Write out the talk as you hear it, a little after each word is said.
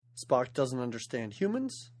Spock doesn't understand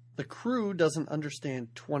humans. The crew doesn't understand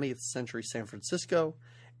 20th century San Francisco.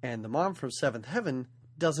 And the mom from Seventh Heaven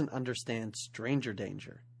doesn't understand stranger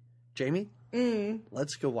danger. Jamie,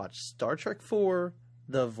 let's go watch Star Trek IV,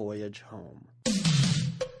 The Voyage Home.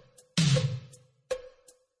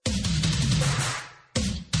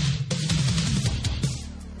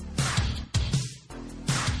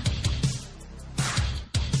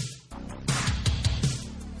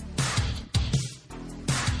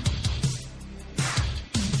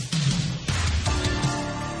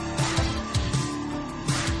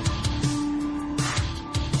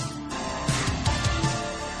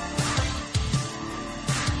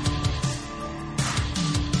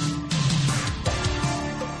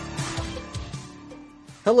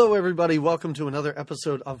 Hello, everybody. Welcome to another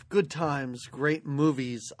episode of Good Times, Great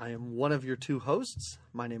Movies. I am one of your two hosts.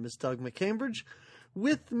 My name is Doug McCambridge.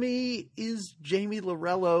 With me is Jamie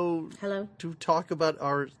Lorello. Hello. To talk about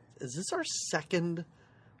is this our second,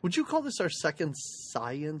 would you call this our second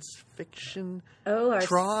science fiction?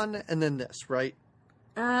 Tron and then this, right?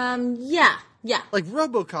 Yeah. Like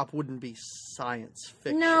RoboCop wouldn't be science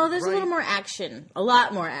fiction. No, there's right? a lot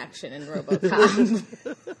more action in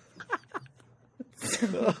RoboCop.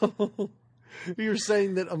 You're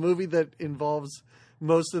saying that a movie that involves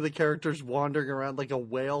most of the characters wandering around like a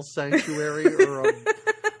whale sanctuary or a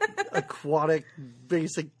aquatic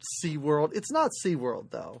basic SeaWorld. It's not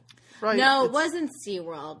SeaWorld though, right? No, it wasn't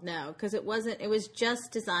SeaWorld, no, because it was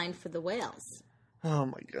just designed for the whales. Oh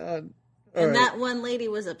my God. That one lady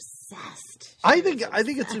was obsessed. I think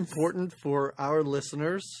it's important for our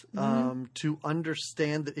listeners to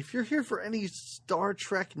understand that if you're here for any Star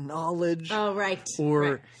Trek knowledge,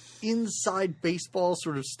 or inside baseball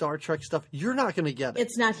sort of Star Trek stuff, you're not going to get it.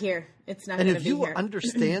 It's not here. It's not. And if you here.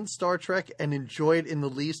 understand Star Trek and enjoy it in the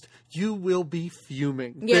least, you will be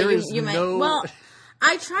fuming. Yeah, you might. Well,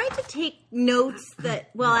 I tried to take notes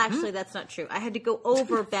actually, that's not true. I had to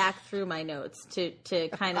go back through my notes to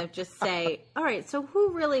kind of just say, all right, so who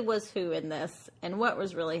really was who in this and what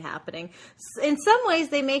was really happening? In some ways,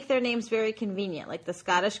 they make their names very convenient. Like the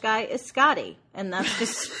Scottish guy is Scotty, and that's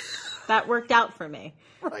just, that worked out for me.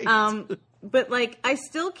 Right. But like, I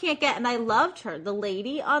still can't get, and I loved her. The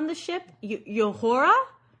lady on the ship, Uhura?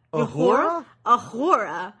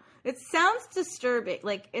 Uhura. It sounds disturbing.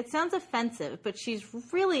 Like, it sounds offensive, but she's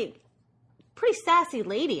really pretty sassy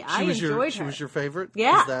lady. I enjoyed her. She was your favorite?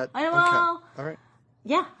 Yeah. Okay. All right.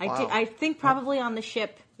 Yeah, Wow. I think probably on the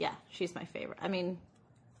ship, yeah, she's my favorite. I mean,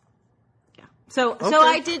 yeah. So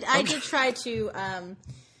I did try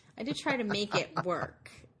to make it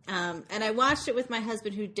work. And I watched it with my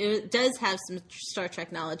husband, who does have some Star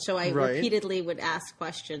Trek knowledge. So I repeatedly would ask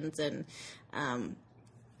questions, and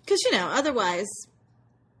because otherwise,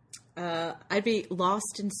 I'd be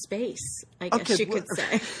lost in space, I guess you could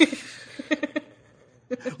say.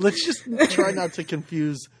 Let's just try not to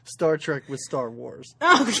confuse Star Trek with Star Wars.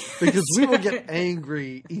 Okay. Because we will get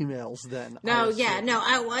angry emails then.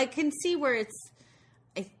 I can see where it's,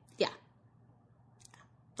 yeah.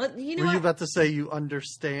 But Were you about to say you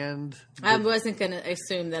understand? I wasn't going to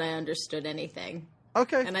assume that I understood anything.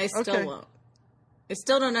 Okay. And I still won't. I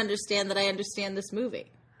still don't understand that I understand this movie.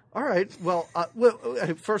 All right. Well,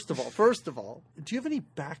 first of all, do you have any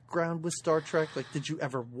background with Star Trek? Like, did you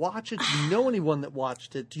ever watch it? Do you know anyone that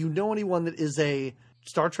watched it? Do you know anyone that is a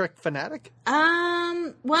Star Trek fanatic?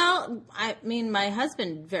 Well, I mean, my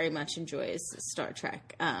husband very much enjoys Star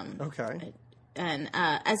Trek. Okay. And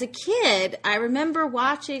as a kid, I remember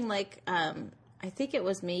watching, I think it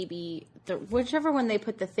was maybe whichever one they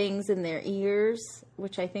put the things in their ears,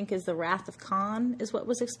 which I think is the Wrath of Khan, is what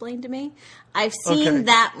was explained to me. I've seen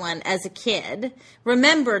that one as a kid.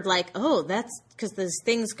 Remembered that's because those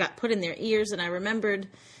things got put in their ears, and I remembered.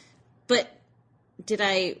 But did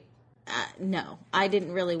I? No, I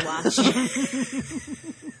didn't really watch it.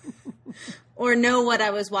 Or know what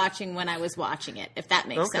I was watching when I was watching it, if that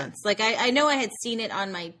makes sense. Like, I know I had seen it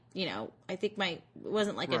on my, I think it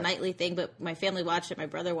wasn't like a nightly thing, but my family watched it, my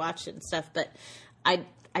brother watched it and stuff, but I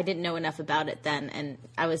didn't know enough about it then, and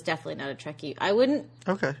I was definitely not a Trekkie. I wouldn't,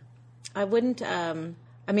 I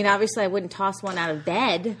mean, obviously I wouldn't toss one out of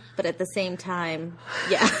bed, but at the same time,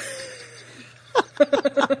 yeah.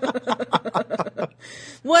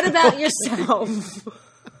 What about yourself?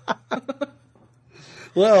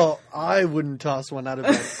 Well, I wouldn't toss one out of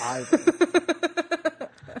bed either.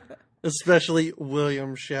 Especially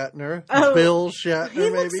William Shatner. Oh, Bill Shatner, he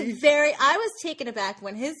looks maybe. I was taken aback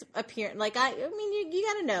when his appearance. Like, I mean, you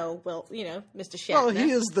got to know. Well, Mr. Shatner. Well, he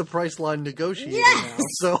is the Priceline negotiator yes! now.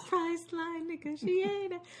 So Priceline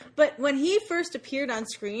negotiator. But when he first appeared on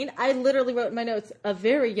screen, I literally wrote in my notes, "A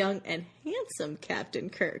very young and handsome Captain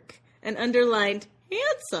Kirk," and underlined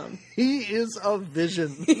handsome. he is a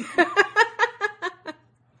vision.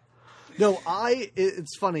 No,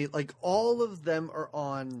 it's funny. Like, all of them are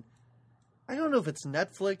on. I don't know if it's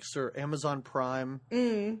Netflix or Amazon Prime.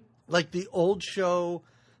 Like the old show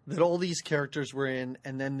that all these characters were in,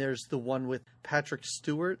 and then there's the one with Patrick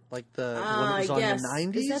Stewart, like the one that was on yes. the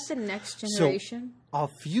 90s. Is that the Next Generation? So, a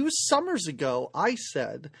few summers ago, I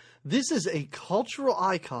said, this is a cultural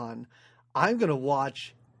icon. I'm going to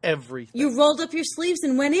watch everything. You rolled up your sleeves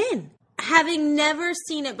and went in, having never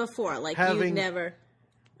seen it before. Like, you've never...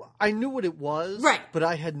 I knew what it was, right? But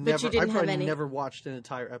I had never. I probably never watched an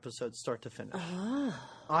entire episode start to finish. Oh.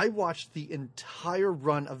 I watched the entire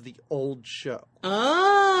run of the old show.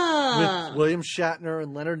 Oh. With William Shatner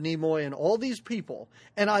and Leonard Nimoy and all these people,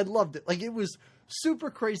 and I loved it. Like, it was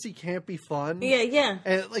super crazy, campy fun. Yeah.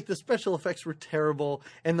 And like the special effects were terrible,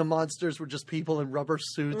 and the monsters were just people in rubber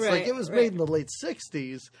suits. Right, like, it was made in the late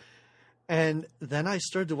 '60s. And then I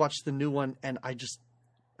started to watch the new one, and I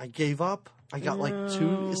gave up. I got like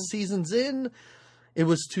 2 seasons in. It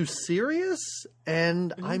was too serious,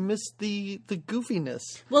 and I missed the goofiness.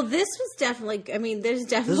 Well, this was definitely. I mean, there's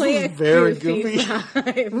definitely a very goofy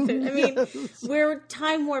vibe. I mean, Yes. we're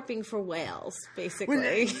time warping for whales,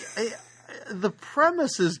 basically. The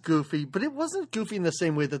premise is goofy, but it wasn't goofy in the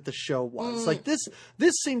same way that the show was. Like, this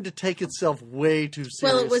seemed to take itself way too seriously.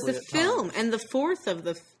 Well, it was a at film, times. and the fourth of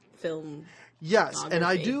the film. Yes, and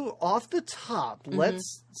I do, off the top,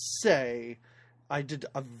 let's say I did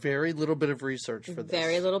a very little bit of research for this.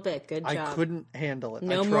 Very little bit. Good job. I couldn't handle it.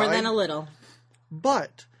 No I more tried, than a little.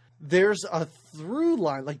 But there's a through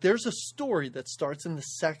line. Like, there's a story that starts in the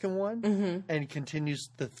second one and continues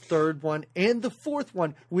the third one and the fourth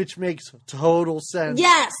one, which makes total sense.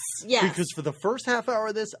 Yes. Because for the first half hour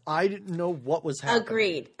of this, I didn't know what was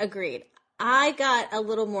happening. Agreed. I got a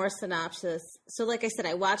little more synopsis. So, like I said,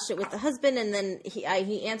 I watched it with the husband, and then he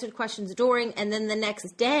answered questions during, and then the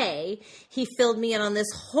next day, he filled me in on this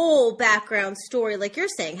whole background story, like you're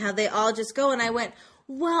saying, how they all just go, and I went,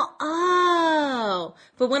 well, oh.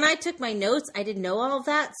 But when I took my notes, I didn't know all of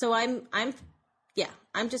that, so I'm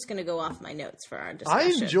just going to go off my notes for our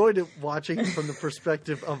discussion. I enjoyed it watching from the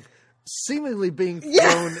perspective of seemingly being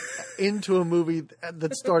thrown into a movie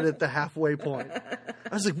that started at the halfway point.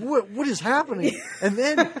 I was like, what is happening? And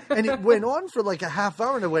it went on for like a half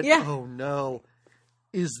hour, and I went, oh no,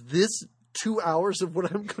 is this 2 hours of what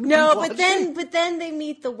I'm going to be watching? but then they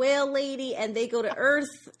meet the whale lady, and they go to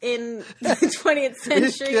Earth in the 20th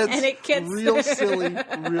century, and it gets real silly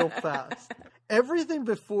real fast. Everything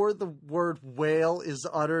before the word whale is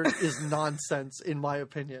uttered is nonsense, in my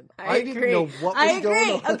opinion. I didn't know what was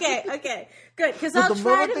going on. Okay, good. Because the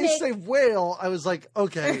moment they say whale, I was like,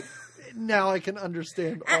 okay, now I can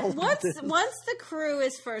understand all of this. Once the crew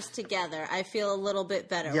is first together, I feel a little bit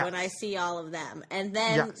better when I see all of them. And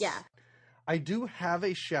then, I do have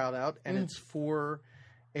a shout out, and it's for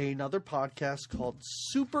another podcast called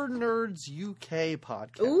Super Nerds UK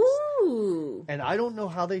podcast. Ooh. And I don't know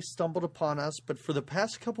how they stumbled upon us, but for the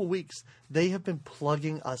past couple weeks, they have been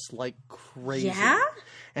plugging us like crazy. Yeah?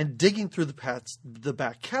 And digging through the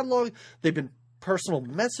back catalog. They've been personal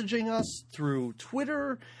messaging us through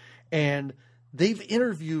Twitter, and they've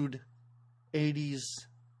interviewed 80s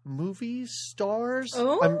movie stars.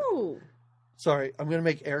 Oh. Sorry, I'm going to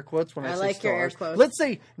make air quotes when I say like stars. your air quotes. Let's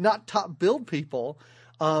say not top billed people.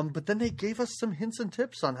 But then they gave us some hints and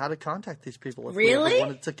tips on how to contact these people if we ever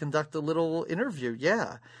wanted to conduct a little interview.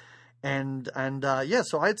 Yeah. And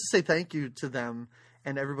so I had to say thank you to them,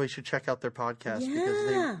 and everybody should check out their podcast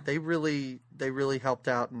because they really helped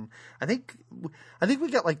out. And I think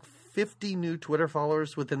we got like 50 new Twitter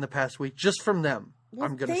followers within the past week just from them. Well,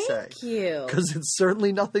 I'm going to say. Thank you. Because it's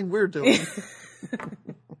certainly nothing we're doing.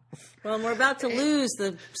 Well, we're about to lose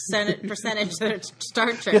the percentage that are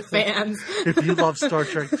Star Trek fans. If you love Star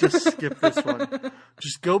Trek, just skip this one.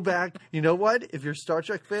 Just go back. You know what? If you're a Star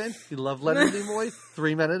Trek fan, you love Leonard Nimoy,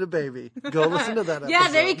 3 Men and a Baby. Go listen to that episode. Yeah,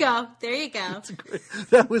 there you go. That's great.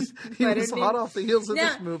 He was hot off the heels of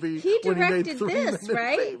this movie. He when he directed made 3 this, Men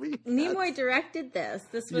right? and a Baby. Nimoy directed this.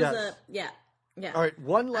 This was Yeah. All right,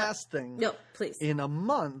 one last thing. No, please. In a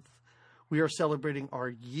month, we are celebrating our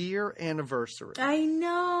year anniversary. I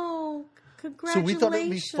know. Congratulations. So we thought it'd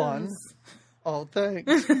be fun. Oh,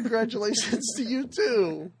 thanks. Congratulations to you,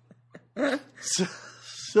 too.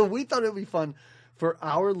 So we thought it'd be fun for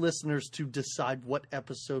our listeners to decide what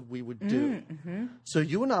episode we would do. So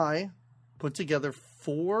you and I put together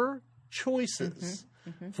 4 choices,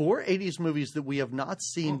 4 80s movies that we have not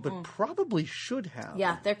seen but probably should have.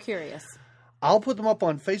 Yeah, they're curious. I'll put them up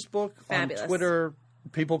on Facebook, Fabulous. on Twitter.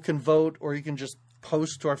 People can vote, or you can just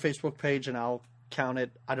post to our Facebook page and I'll count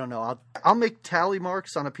it. I don't know. I'll make tally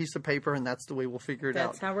marks on a piece of paper, and that's the way we'll figure it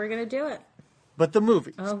out. That's how we're going to do it. But the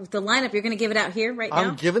movies. Oh, the lineup, you're going to give it out here right now?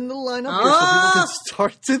 I'm giving the lineup here so people can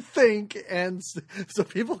start to think, and so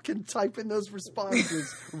people can type in those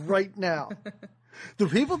responses right now. The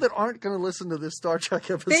people that aren't going to listen to this Star Trek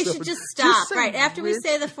episode, they should just stop. say Right. After we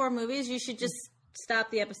say the 4 movies, you should just stop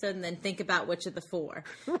the episode and then think about which of the 4.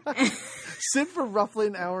 Right. Sit for roughly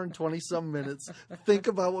an hour and 20-some minutes. Think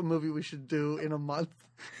about what movie we should do in a month,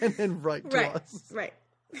 and then write to us. Right.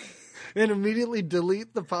 And immediately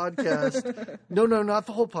delete the podcast. No, not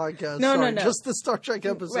the whole podcast. No. Just the Star Trek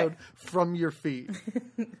episode from your feed.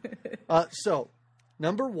 So,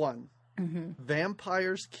 number 1,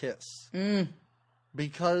 Vampire's Kiss.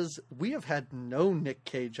 Because we have had no Nick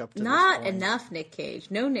Cage up to this point. Not enough Nick Cage.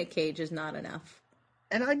 No Nick Cage is not enough.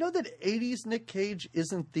 And I know that 80s Nick Cage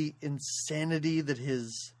isn't the insanity that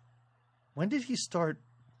his... When did he start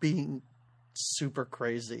being super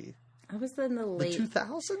crazy? I was in the late... The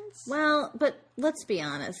 2000s? Well, but let's be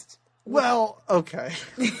honest. Well, okay.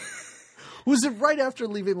 Was it right after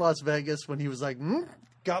leaving Las Vegas when he was like,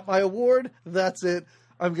 got my award, that's it.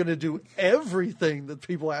 I'm going to do everything that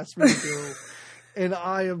people ask me to do. And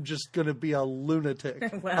I am just going to be a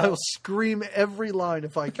lunatic. Well. I will scream every line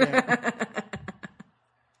if I can.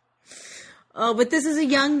 Oh, but this is a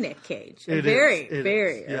young Nick Cage. Very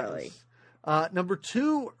early. Yes. Number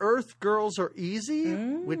 2, Earth Girls Are Easy,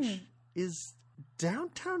 which is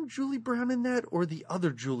downtown Julie Brown in that, or the other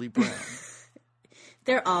Julie Brown?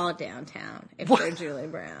 They're all downtown if they're Julie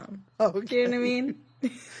Brown. Okay. Do you know what I mean?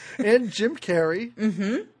 And Jim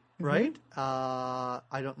Carrey. Right? I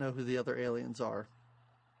don't know who the other aliens are.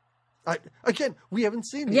 Again, we haven't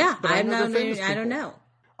seen these. Yeah, but I don't know.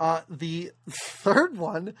 The third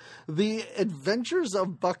one, The Adventures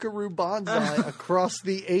of Buckaroo Banzai Across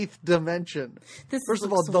the Eighth Dimension. First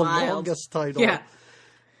of all, the longest title. Yeah.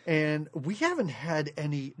 And we haven't had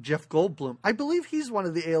any Jeff Goldblum. I believe he's one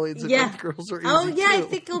of the aliens in Earth Girls Are Easy, Oh, yeah, too. I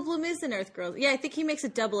think Goldblum is in Earth Girls. Yeah, I think he makes a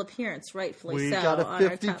double appearance, rightfully We so. got a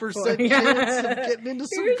 50% chance of getting into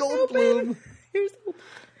some Here's Goldblum. Here's hope.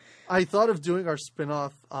 I thought of doing our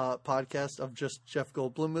spin-off podcast of just Jeff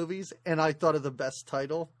Goldblum movies, and I thought of the best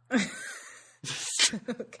title.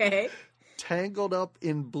 Okay. Tangled Up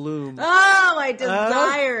in Bloom. Oh, I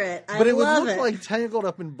desire it. But it would love look it. like Tangled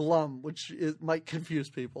Up in Blum, which might confuse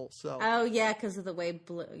people. So. Oh, yeah, because of the way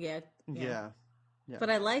blue. Yeah. But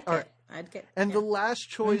I like it. Right. I'd get. And the last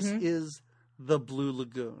choice is The Blue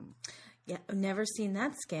Lagoon. Yeah, I've never seen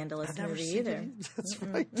that scandalous movie either. That's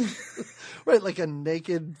right. Right, like a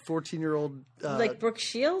naked 14-year-old... like Brooke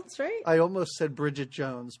Shields, right? I almost said Bridget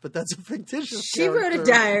Jones, but that's a fictitious She character. wrote a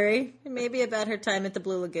diary, maybe about her time at the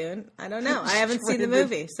Blue Lagoon. I don't know. I haven't seen the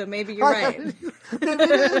movie, so maybe you're right. Maybe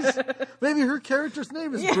it is. Maybe her character's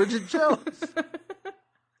name is Bridget Jones.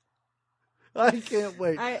 I can't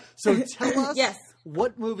wait. So tell us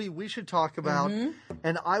what movie we should talk about,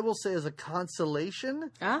 and I will say as a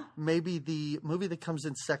consolation, maybe the movie that comes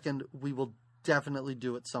in second we will definitely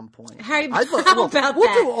do at some point. How about that?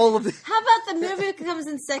 We'll do all of these. How about the movie that comes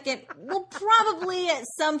in second? We'll probably at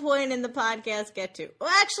some point in the podcast get to.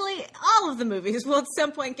 Well, actually, all of the movies we'll at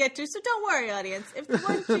some point get to. So don't worry, audience. If the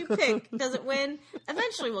one you pick doesn't win,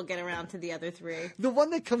 eventually we'll get around to the other 3. The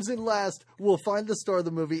one that comes in last, we'll find the star of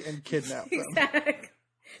the movie and kidnap them. Exactly.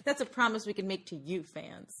 That's a promise we can make to you,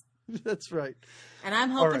 fans. That's right. And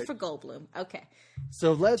I'm hoping for Goldblum. Okay.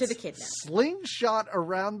 So let's kidnap. slingshot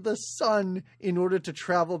around the sun in order to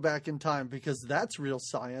travel back in time, because that's real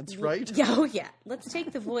science, right? Oh, yeah. Let's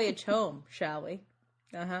take the voyage home, shall we?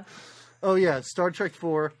 Uh-huh. Oh, yeah. Star Trek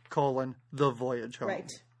 4, The Voyage Home.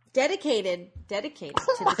 Right. Dedicated to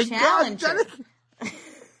the Challenger.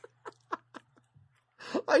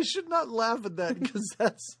 I should not laugh at that, because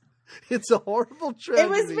it's a horrible tragedy. It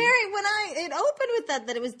was when it opened with that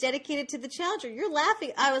it was dedicated to the Challenger. You're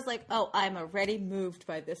laughing. I was like, oh, I'm already moved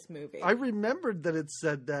by this movie. I remembered that it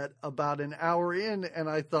said that about an hour in, and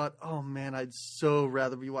I thought, oh man, I'd so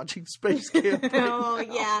rather be watching Space Camp right now.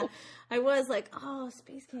 Yeah. I was like, oh,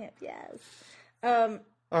 Space Camp, yes. All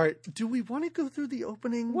right, do we want to go through the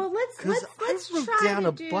opening? Well, let's I wrote down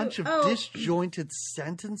a bunch of disjointed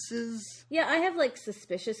sentences. Yeah, I have like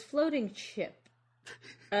suspicious floating ship.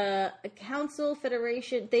 A council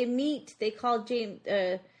federation. They meet. They call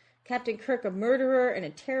Captain Kirk a murderer and a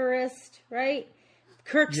terrorist. Right?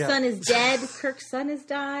 Kirk's son is dead. Kirk's son has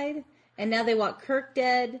died. And now they want Kirk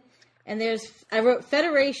dead. And I wrote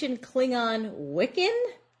Federation Klingon Wiccan.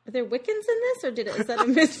 Are there Wiccans in this? Or is that a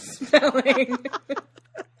misspelling?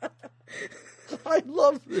 I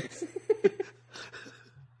love this.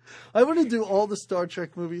 I want to do all the Star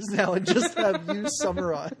Trek movies now and just have you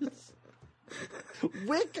summarize.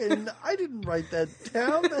 Wiccan? I didn't write that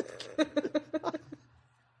down.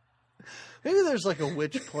 Maybe there's like a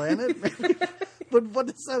witch planet. Maybe. But what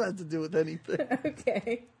does that have to do with anything?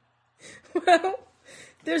 Okay. Well,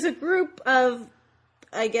 there's a group of,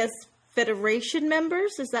 I guess, Federation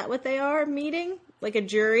members. Is that what they are meeting? Like a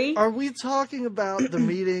jury? Are we talking about the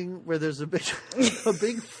meeting where there's a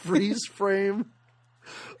big freeze frame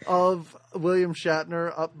of William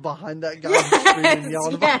Shatner up behind that guy screaming,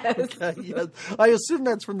 yelling about okay, yes. I assume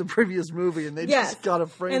that's from the previous movie, and they just got a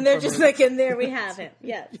frame. And they're just like, and there we have it.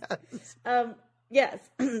 Yes. Yes.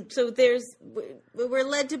 So we're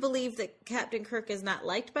led to believe that Captain Kirk is not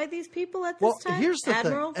liked by these people at this time. Well, here's the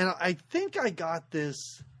thing, and I think I got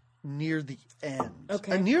this near the end.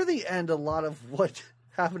 Okay. And near the end, a lot of what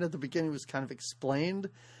happened at the beginning was kind of explained.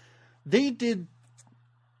 They did.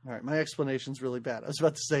 All right, my explanation's really bad. I was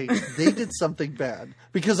about to say they did something bad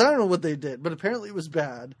because I don't know what they did, but apparently it was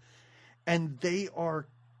bad, and they are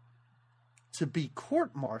to be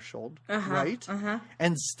court-martialed, right?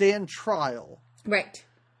 And stand trial, right?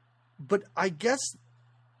 But I guess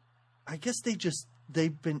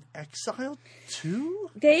they've been exiled too.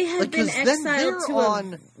 They have been exiled to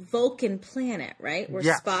a Vulcan planet, right? Where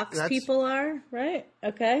Spock's people are, right?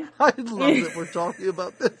 Okay. I love that we're talking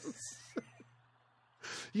about this.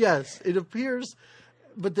 Yes, it appears,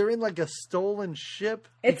 but they're in like a stolen ship.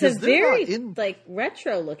 It's a very like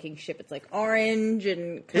retro-looking ship. It's like orange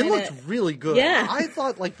and kinda... It looks really good. Yeah, I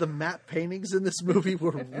thought like the matte paintings in this movie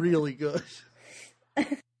were really good.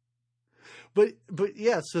 But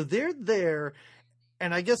yeah, so they're there,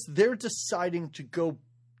 and I guess they're deciding to go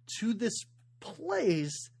to this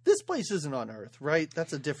place. This place isn't on Earth, right?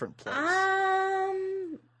 That's a different place.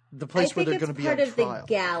 The place where they're going to be on trial. It's part of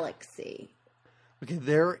the galaxy. Okay,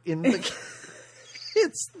 they're in the...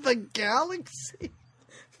 It's the galaxy.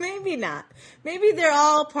 Maybe not. Maybe they're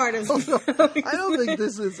all part of the galaxy. I don't think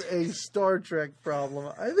this is a Star Trek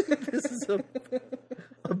problem. I think this is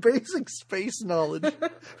a basic space knowledge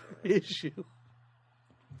issue.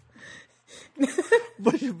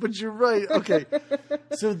 But you're right. Okay,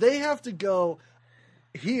 so they have to go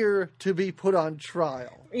here to be put on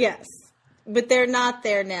trial. Yes. But they're not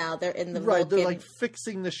there now. They're in the Vulcan. They're like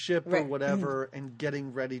fixing the ship or whatever and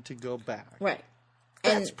getting ready to go back. Right.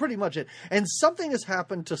 That's pretty much it. And something has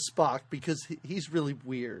happened to Spock because he's really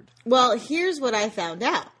weird. Well, here's what I found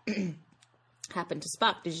out. Happened to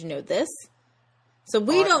Spock. Did you know this? So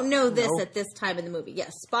we don't know this at this time in the movie.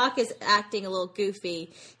 Yes, Spock is acting a little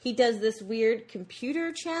goofy. He does this weird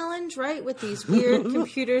computer challenge, right? With these weird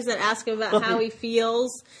computers that ask him about how he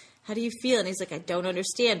feels. How do you feel? And he's like, I don't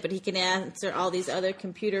understand. But he can answer all these other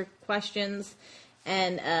computer questions.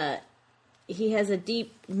 And he has a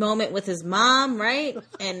deep moment with his mom, right?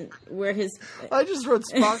 And where his... I just wrote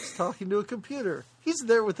Spock's talking to a computer. He's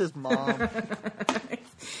there with his mom.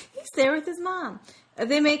 He's there with his mom.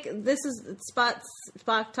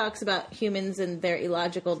 Spock talks about humans and their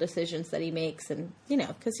illogical decisions that he makes. And,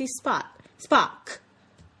 because he's Spock.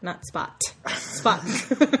 Not Spot.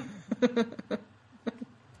 Spock.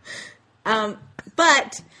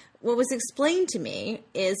 But what was explained to me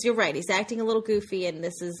is, you're right, he's acting a little goofy, and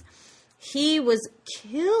he was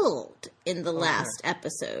killed in the last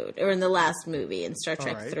episode, or in the last movie in Star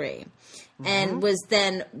Trek 3, and was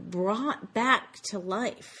then brought back to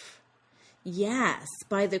life. Yes,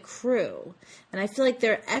 by the crew. And I feel like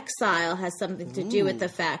their exile has something to do with the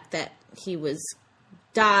fact that he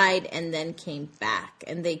died and then came back.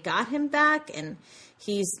 And they got him back, and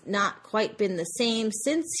he's not quite been the same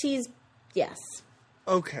since Yes.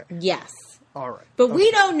 Okay. Yes. All right. But we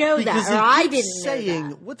don't know that, or I didn't know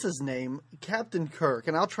that. What's his name? Captain Kirk.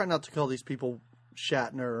 And I'll try not to call these people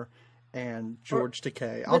Shatner and George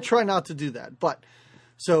Takei. I'll try not to do that. But,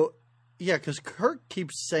 yeah, because Kirk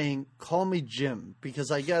keeps saying, call me Jim. Because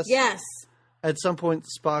I guess... Yes. At some point,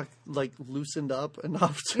 Spock, loosened up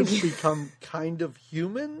enough to become kind of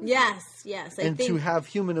human. Yes. And to have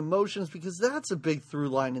human emotions, because that's a big through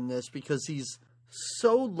line in this, because he's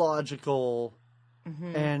so logical,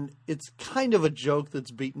 and it's kind of a joke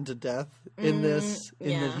that's beaten to death in this,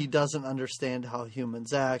 that he doesn't understand how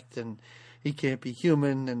humans act, and he can't be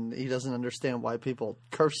human, and he doesn't understand why people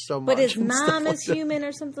curse so much. But his mom is human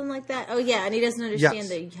or something like that. Oh, yeah, and he doesn't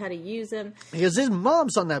understand how to use them. Because his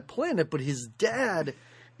mom's on that planet, but his dad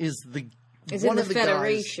is Is one in the of the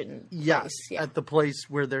Federation. guys, yes, place, yeah. at the place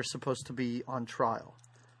where they're supposed to be on trial.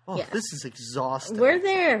 Oh, Yes. this is exhausting. We're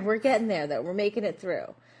there. We're getting there, though. We're making it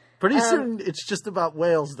through. Pretty soon, it's just about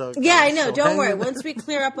whales, though. Yeah, guys, I know. so Don't hang worry. in- Once we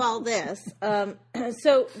clear up all this,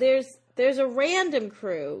 so there's a random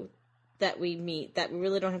crew that we meet that we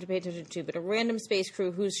really don't have to pay attention to, but a random space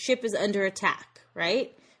crew whose ship is under attack,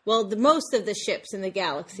 right? Well, most of the ships in the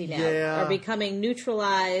galaxy now are becoming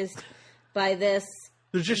neutralized by this.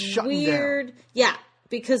 They're just shutting weird, down. Yeah,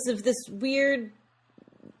 because of this weird,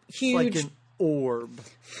 huge, it's like an orb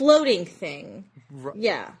floating thing. Right.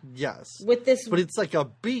 Yeah. Yes. With this, but it's like a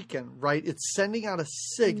beacon, right? It's sending out a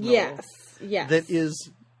signal. Yes. That is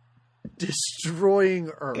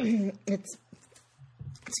destroying Earth. It's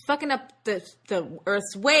fucking up the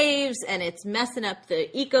Earth's waves, and it's messing up the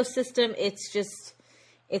ecosystem.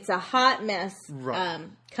 It's a hot mess. Right.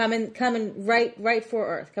 Coming right for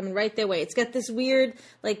Earth, coming right their way. It's got this weird,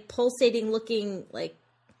 like, pulsating looking, like,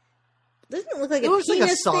 doesn't it look like a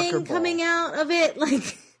penis thing coming out of it?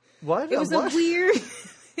 Like, what? It was a weird.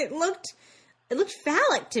 It looked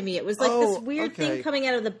phallic to me. It was like this weird thing coming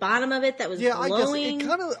out of the bottom of it that was glowing. I guess it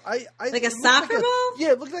kind of like a soccer ball.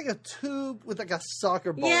 Yeah, it looked like a tube with like a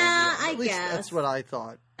soccer ball. Yeah, At least guess that's what I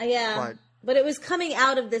thought. Yeah, but it was coming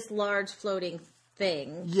out of this large floating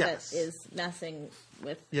thing that is messing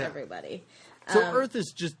with everybody. So Earth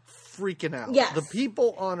is just freaking out. Yes. The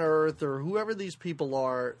people on Earth, or whoever these people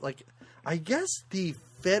are, like, I guess the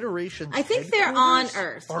Federation. I think they're on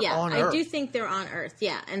Earth. Yeah, I do think they're on Earth.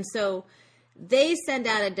 Yeah, and so they send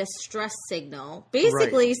out a distress signal,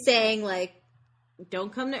 basically saying, like,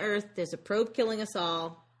 don't come to Earth. There's a probe killing us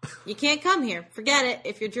all. You can't come here. Forget it.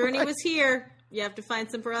 If your journey was here, you have to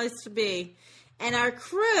find somewhere else to be. And our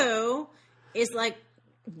crew is like,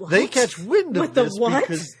 what? They catch wind of this what?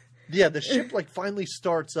 because the ship like finally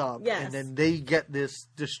starts up, yes. and then they get this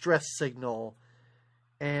distress signal,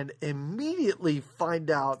 and immediately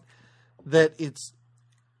find out that it's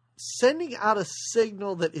sending out a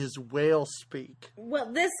signal that is whale speak.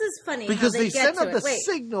 Well, this is funny because how they send out the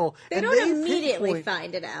signal. They and don't immediately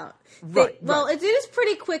find it out. Right. Well, it is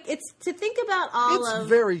pretty quick. It's to think about It's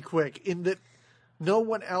very quick in that no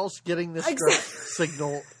one else getting this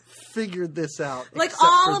signal figured this out. Like,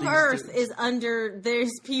 all of Earth is under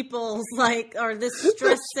these people's, like, or this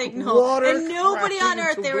stress signal. And nobody on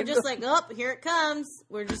Earth, they were just like, oh, here it comes.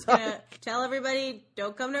 We're just going to tell everybody,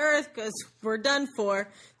 don't come to Earth because we're done for.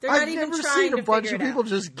 They're not even trying to figure it out. I've never seen a bunch of people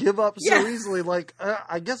just give up so easily. Like,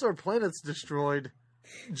 I guess our planet's destroyed.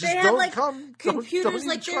 Just they have don't like come. computers, don't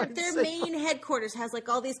like their main headquarters has like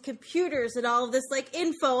all these computers and all of this like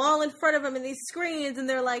info all in front of them and these screens, and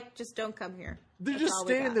they're like, just don't come here. They're just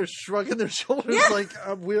standing there shrugging their shoulders like,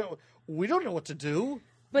 we don't know what to do.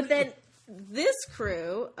 But then this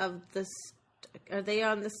crew of this, are they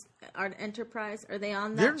on this Enterprise? Are they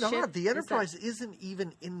on that They're ship? not. The Enterprise isn't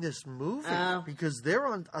even in this movie because they're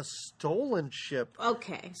on a stolen ship.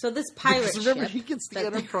 Okay, so this pirate ship. Remember, he gets the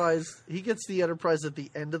Enterprise. He gets the Enterprise at the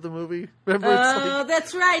end of the movie. Remember?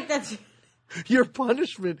 That's right. That's your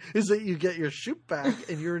punishment is that you get your ship back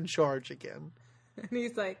and you're in charge again. And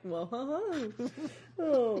he's like, well,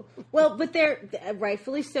 well, but they're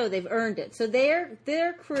rightfully so. They've earned it. So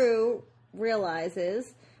their crew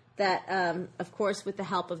realizes that, of course, with the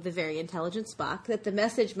help of the very intelligent Spock, that the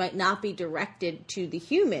message might not be directed to the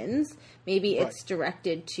humans. Maybe it's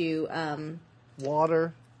directed to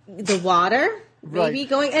water. The water. Maybe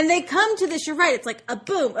going, and they come to this. You're right. It's like a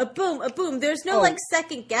boom, a boom, a boom. There's no like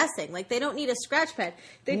second guessing. Like they don't need a scratch pad.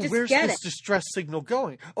 They just where's get this it. distress signal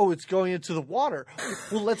going? Oh, it's going into the water.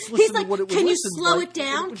 Well, let's listen to what it would can you listen slow like. it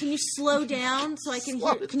down? Can you slow down so I can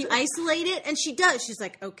hear? Can you isolate it? And she does. She's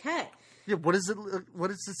like, okay. Yeah, what does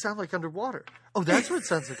it sound like underwater? Oh, that's what it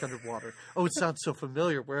sounds like underwater. Oh, it sounds so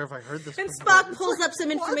familiar. Where have I heard this? And Spock pulls up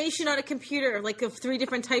some information on a computer, like of 3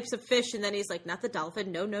 different types of fish, and then he's like, "Not the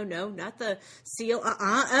dolphin, no, not the seal,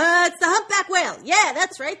 it's the humpback whale. Yeah,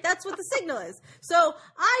 that's right. That's what the signal is." So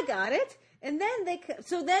I got it, and then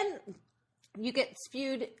then you get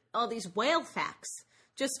spewed all these whale facts,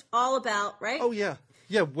 just all about Oh yeah.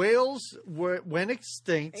 Yeah, whales went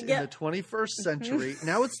extinct in the 21st century.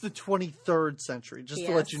 Now it's the 23rd century, just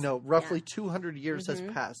to let you know. Roughly 200 years has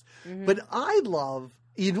passed. But I love,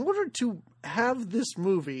 in order to have this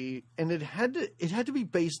movie, and it had to be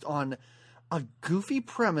based on a goofy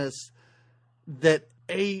premise that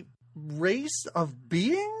a race of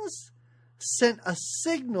beings sent a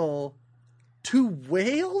signal to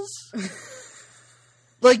whales.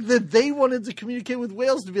 Like, that they wanted to communicate with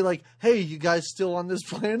whales to be like, hey, you guys still on this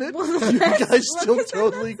planet? You guys still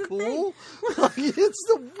totally cool? Like, it's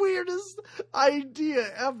the weirdest idea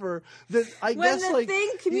ever. That I when guess, the like,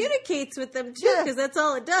 thing communicates with them, too, because that's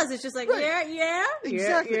all it does. It's just like, yeah.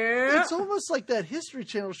 Exactly. Yeah. It's almost like that History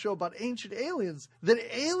Channel show about ancient aliens. That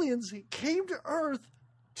aliens came to Earth,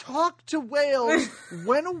 talked to whales,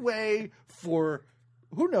 went away for...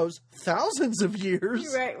 who knows, thousands of years.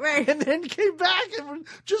 Right. And then came back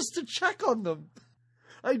just to check on them.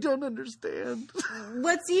 I don't understand.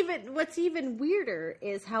 What's even weirder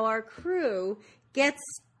is how our crew gets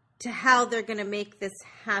to how they're going to make this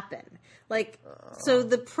happen. Like, so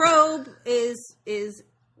the probe is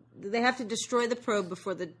they have to destroy the probe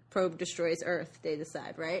before the probe destroys Earth, they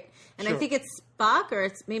decide, right? And Sure. I think it's Spock, or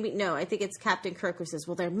it's maybe, no, I think it's Captain Kirk who says,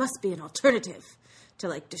 well, there must be an alternative to,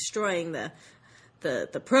 like, destroying the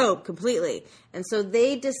probe completely. And so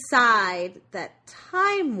they decide that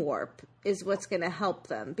time warp is what's going to help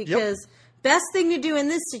them, because best thing to do in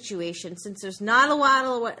this situation, since there's not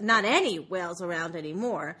any whales around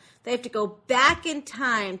anymore, they have to go back in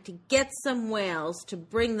time to get some whales to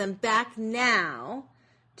bring them back now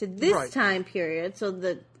to this time period so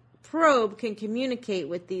the probe can communicate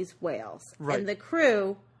with these whales. Right. And the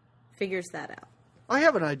crew figures that out. I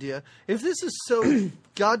have an idea. If this is so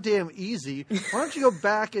goddamn easy, why don't you go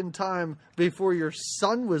back in time before your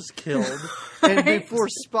son was killed and before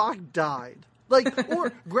Spock died? Like,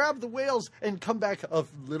 or grab the whales and come back a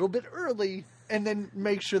little bit early and then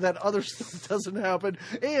make sure that other stuff doesn't happen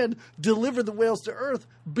and deliver the whales to Earth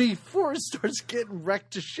before it starts getting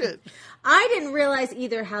wrecked to shit. I didn't realize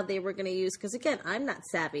either how they were going to use, because again, I'm not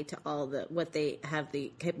savvy to all what they have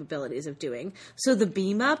the capabilities of doing. So the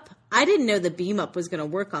beam up, I didn't know the beam up was going to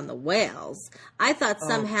work on the whales. I thought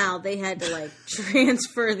somehow they had to like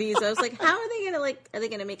transfer these. I was like, how are they going to are they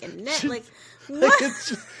going to make a net? Like,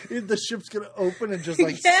 what? The ship's going to open and just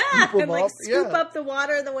like scoop them up. Scoop up the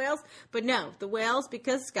water of the whales. But no, the whales,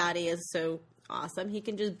 because Scotty is so awesome, he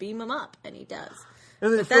can just beam them up, and he does.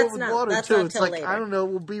 And then fill it with water, that's too. not It's till like, later. I don't know,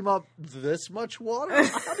 we'll beam up this much water?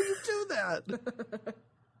 How do you do that?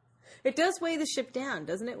 It does weigh the ship down,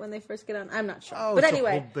 doesn't it, when they first get on? I'm not sure. Oh, but it's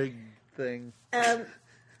anyway. a whole big thing.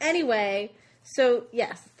 Anyway, so,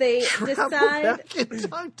 yes, they Travel decide... back in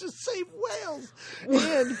time to save whales.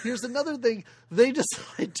 And here's another thing. They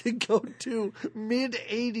decide to go to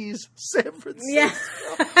mid-'80s San Francisco. Yeah.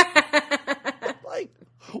 Like,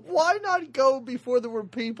 why not go before there were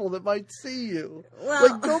people that might see you? Well-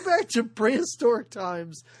 Like, go back to prehistoric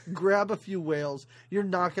times, grab a few whales. You're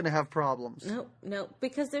not going to have problems. No,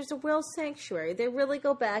 because there's a whale sanctuary. They really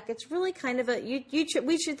go back. It's really kind of a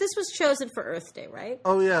this was chosen for Earth Day, right?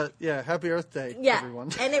 Oh, yeah. Happy Earth Day,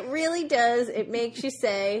 everyone. And it really does. It makes you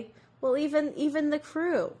say, well, even the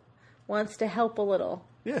crew wants to help a little.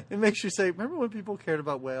 Yeah, it makes you say, remember when people cared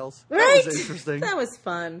about whales? Right? That was interesting. That was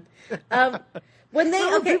fun. When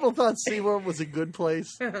people thought SeaWorld was a good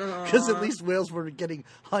place. Because at least whales were getting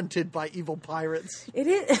hunted by evil pirates. It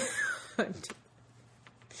is.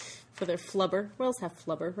 For their flubber. Whales have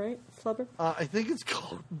flubber, right? Flubber? I think it's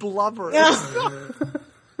called blubber.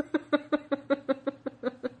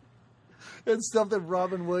 And stuff that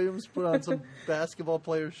Robin Williams put on some basketball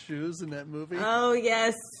player's shoes in that movie. Oh,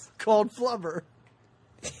 yes. Called flubber.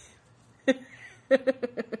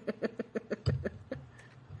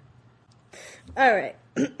 All right.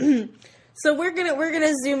 So we're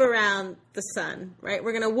gonna zoom around the sun, right?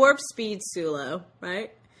 We're gonna warp speed Sulo,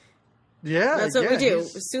 right? Yeah, That's what we do.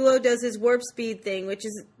 Sulo does his warp speed thing, which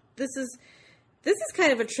is this is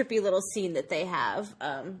kind of a trippy little scene that they have,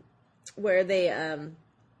 where they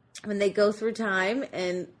when they go through time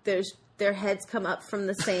and their heads come up from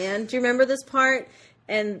the sand. Do you remember this part?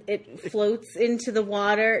 And it floats into the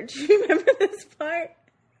water. Do you remember this part?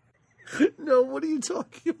 No, what are you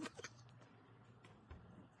talking about?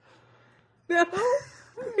 No?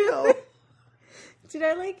 No. Did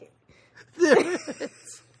I like... There it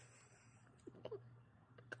is.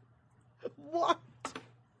 What?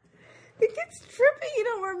 It gets trippy. You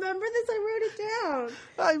don't remember this? I wrote it down.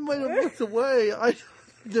 I might have looked away.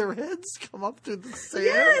 Their heads come up through the sand.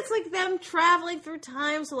 Yeah, it's like them traveling through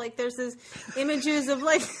time. So, like, there's these images of,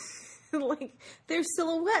 like their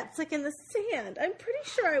silhouettes, like, in the sand. I'm pretty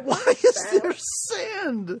sure I watched Why is that. there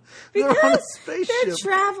sand? Because they're on a spaceship. they're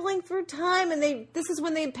traveling through time, and this is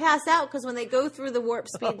when they pass out, because when they go through the warp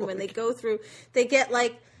speed, and when they go through, they get,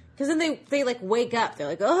 like, because then they like, wake up. They're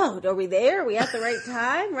like, oh, are we there? Are we at the right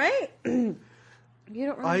time? Right? You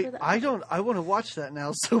don't remember that? I don't. I want to watch that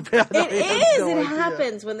now so bad. It is. No it idea.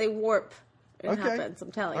 happens when they warp. It happens.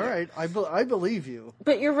 I'm telling you. All right, I believe you.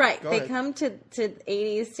 But you're right. Go They ahead. come to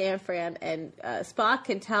 80s San Fran, and Spock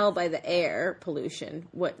can tell by the air pollution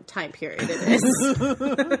what time period it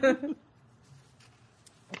is.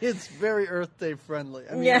 It's very Earth Day friendly.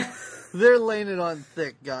 I mean, Yeah. they're laying it on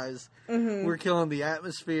thick, guys. Mm-hmm. We're killing the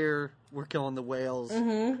atmosphere. We're killing the whales.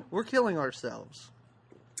 Mm-hmm. We're killing ourselves.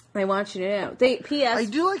 I want you to know. P.S. I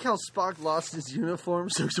do like how Spock lost his uniform,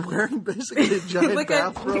 so he's wearing basically a giant like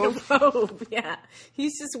bathrobe. a robe, yeah.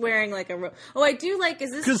 He's just wearing like a robe. Oh, I do like,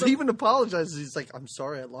 is this... Because he even apologizes. He's like, I'm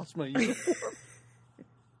sorry, I lost my uniform.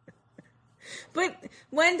 But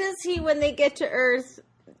when they get to Earth...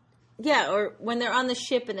 Yeah, or when they're on the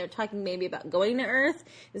ship and they're talking maybe about going to Earth,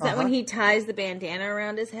 is that when he ties the bandana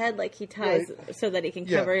around his head, like he ties so that he can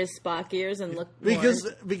cover his Spock ears and look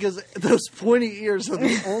because those pointy ears are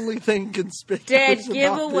the only thing conspicuous. Dead about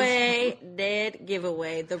giveaway. this. Dead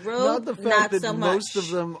giveaway. The Not robe, the fact not that so much. most of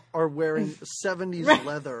them are wearing 70s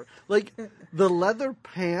leather. Like the leather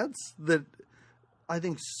pants that I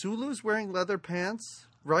think Sulu's wearing leather pants,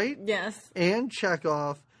 right? Yes. And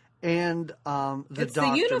Chekhov. And the It's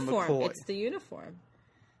Dr. the uniform. McCoy. It's the uniform.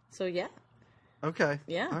 So yeah. Okay.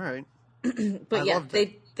 Yeah. All right. But I yeah, loved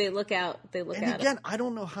it. they look out. They look And out. again, I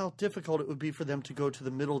don't know how difficult it would be for them to go to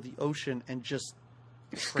the middle of the ocean and just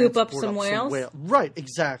Scoop up transport some whales. Right,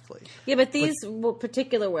 exactly. Yeah, but these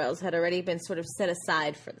particular whales had already been sort of set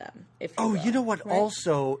aside for them. If you will, You know what? right?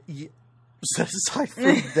 Also, set aside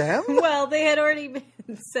for them? Well, they had already been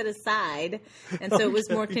set aside, and so it was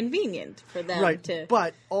more convenient for them Right. to.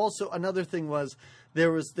 But also another thing was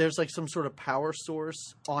there's like some sort of power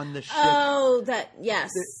source on the ship. Oh, that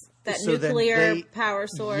So then nuclear power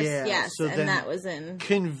source. Yeah, Yes, so then and that was in.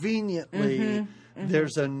 Conveniently,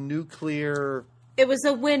 there's a nuclear. It was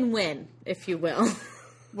a win-win, if you will.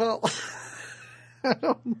 Well, I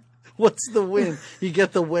don't know. What's the win? You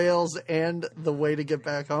get the whales and the way to get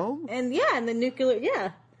back home? And the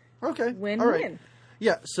nuclear, Okay. win-win. All right.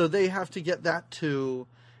 Yeah, so they have to get that too.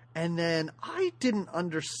 And then I didn't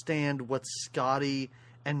understand what Scotty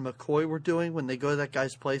and McCoy were doing when they go to that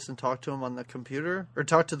guy's place and talk to him on the computer, or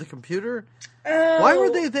talk to the computer. Oh, Why were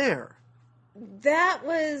they there? That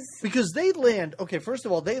was Because they land. Okay, first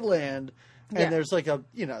of all, they land, and Yeah. there's like a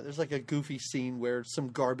goofy scene where some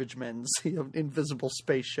garbage men see an invisible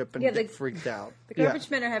spaceship and Yeah, get freaked out. the garbage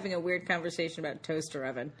men are having a weird conversation about a toaster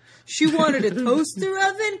oven. She wanted a toaster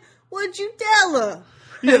oven? What'd you tell her?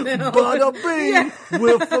 Yeah, bada bing,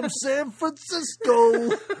 we're from San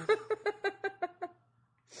Francisco.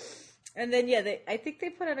 And then I think they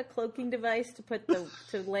put out a cloaking device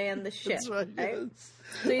to land the ship. That's right. Yes.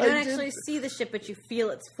 So you don't actually see the ship, but you feel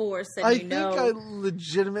its force, and I you think know. I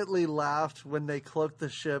legitimately laughed when they cloaked the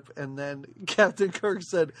ship, and then Captain Kirk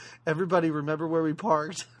said, "Everybody, remember where we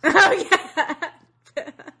parked." Oh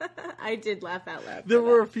yeah, I did laugh out loud. There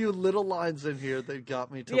were a few little lines in here that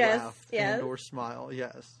got me to laugh and or smile.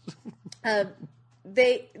 Yes.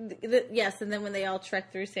 Yes, and then when they all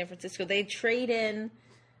trek through San Francisco, they trade in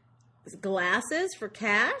glasses for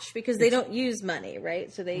cash because they don't use money,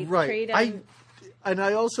 right? So they trade in.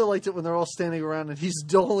 I also liked it when they're all standing around and he's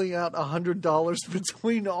doling out $100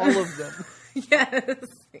 between all of them. Yes.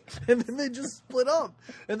 And then they just split up,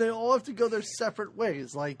 and they all have to go their separate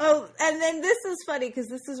ways. Like, oh, and then this is funny because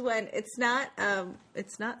this is when it's not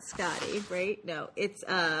Scotty, right? No, it's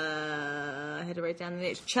I had to write down the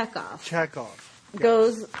name. Chekhov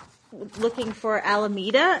goes looking for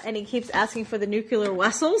Alameda, and he keeps asking for the nuclear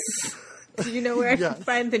vessels. Do you know where I can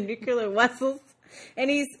find the nuclear vessels? And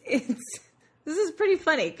this is pretty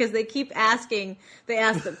funny because they keep asking. They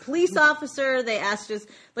ask the police officer. They ask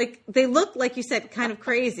they look, like you said, kind of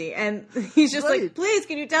crazy. And he's just like, please,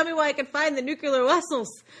 can you tell me where I can find the nuclear vessels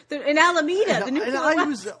in Alameda?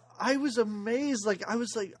 I was amazed.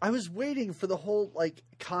 I was waiting for the whole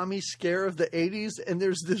commie scare of the 80s, and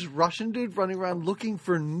there's this Russian dude running around looking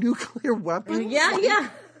for nuclear weapons. Yeah.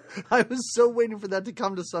 I was so waiting for that to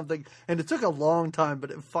come to something, and it took a long time,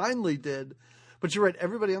 but it finally did. But you're right,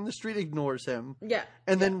 everybody on the street ignores him. Yeah.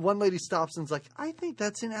 And then one lady stops and's like, I think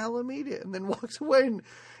that's in Alameda, and then walks away.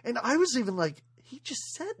 And I was even like, he just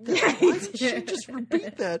said that. Why did she just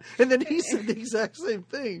repeat that? And then he said the exact same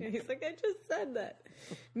thing. He's like, I just said that.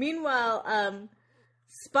 Meanwhile,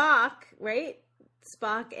 Spock, right?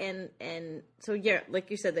 Spock and so yeah, like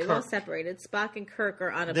you said, they've all separated. Spock and Kirk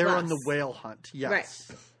are on a bus. They're on the whale hunt, yes.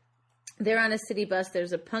 Right. They're on a city bus.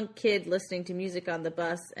 There's a punk kid listening to music on the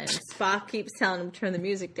bus, and Spock keeps telling him to turn the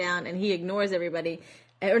music down, and he ignores everybody.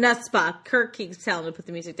 or not Spock. Kirk keeps telling him to put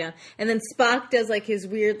the music down, and then Spock does like his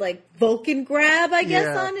weird like Vulcan grab, I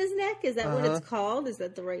guess, on his neck. Is that what it's called? Is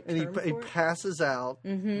that the right term? And he passes out.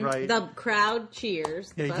 Right. The crowd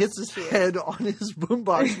cheers. Yeah, he hits his head on his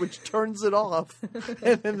boombox, which turns it off,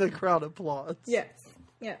 and then the crowd applauds. Yes.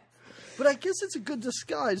 Yeah. But I guess it's a good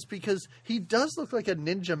disguise because he does look like a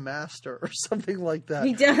ninja master or something like that.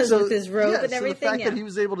 He does with his robe and everything. So the fact that he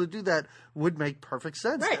was able to do that would make perfect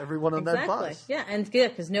sense to everyone on that bus. Yeah, and good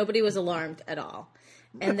because nobody was alarmed at all.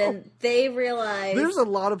 And then they realize there's a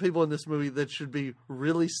lot of people in this movie that should be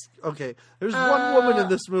really okay. There's one woman in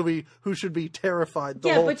this movie who should be terrified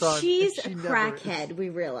the whole time. Yeah, but she's a crackhead. We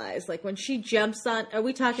realize, like when she jumps on. Are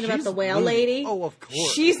we talking about the whale lady? Oh, of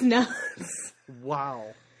course. She's nuts. Wow.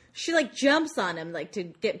 She like jumps on him like to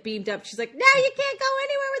get beamed up. She's like, "No, you can't go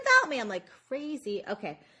anywhere without me." I'm like, crazy.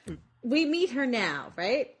 Okay, we meet her now,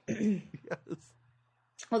 right? Yes.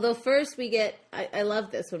 Although first we get, I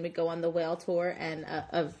love this when we go on the whale tour and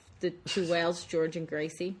of the two whales, George and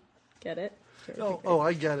Gracie. Get it?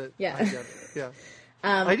 I get it. Yeah, I get it. Yeah.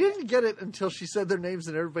 I didn't get it until she said their names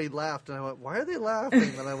and everybody laughed, and I went, "Why are they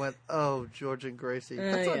laughing?" And I went, "Oh, George and Gracie.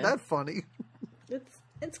 That's not that funny."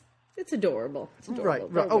 It's adorable. It's adorable.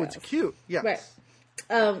 Right. Oh, it's cute. Yes.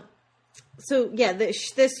 Right. So yeah,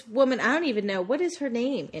 this woman, I don't even know what is her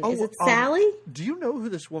name. Is it Sally? Do you know who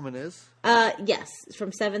this woman is? Yes,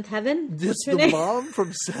 from Seventh Heaven. This the mom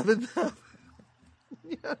from Seventh Heaven.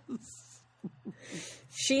 Yes.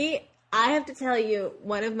 I have to tell you,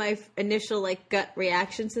 one of my initial like gut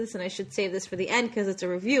reactions to this, and I should save this for the end because it's a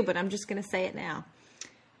review, but I'm just going to say it now.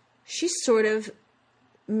 She sort of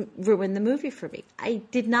ruined the movie for me. I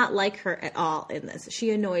did not like her at all in this.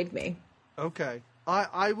 She annoyed me. Okay.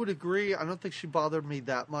 I would agree. I don't think she bothered me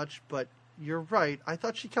that much, but you're right. I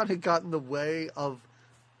thought she kind of got in the way of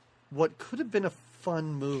what could have been a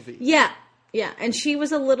fun movie. Yeah. Yeah. And she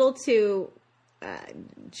was a little too...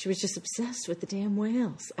 she was just obsessed with the damn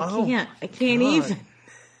whales. I can't even.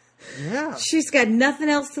 Yeah. She's got nothing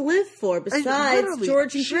else to live for besides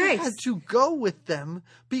George and Grace. She had to go with them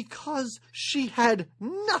because she had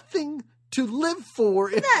nothing to live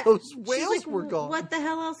for if those whales were gone. What the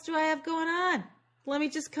hell else do I have going on? Let me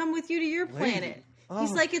just come with you to your planet.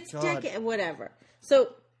 He's like, it's whatever. So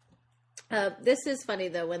this is funny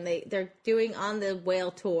though when they're doing on the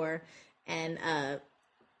whale tour and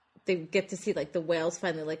they get to see like the whales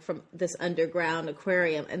finally like from this underground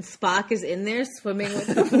aquarium and Spock is in there swimming with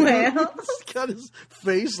the whales. He's got his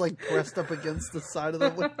face like pressed up against the side of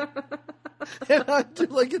the whale. And I do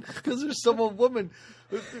like it because there's some old woman.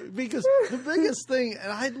 Because the biggest thing,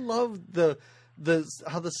 and I love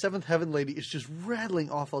how the Seventh Heaven lady is just rattling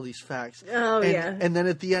off all these facts. And then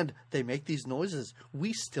at the end, they make these noises.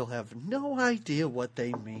 We still have no idea what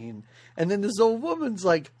they mean. And then this old woman's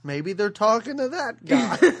like, maybe they're talking to that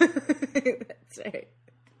guy. That's right.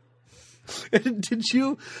 And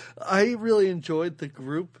I really enjoyed the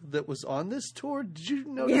group that was on this tour. Did you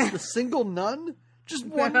notice the single nun? Just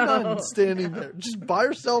one nun standing there, just by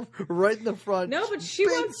herself right in the front. No, but she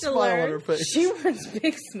wants to learn. On her face. She wants a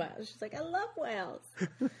big smile. She's like, I love whales.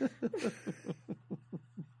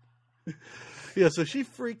 Yeah, so she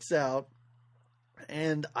freaks out.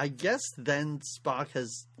 And I guess then Spock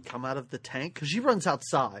has come out of the tank because she runs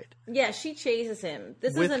outside. Yeah, she chases him.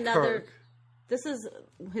 This is another... Kirk. This is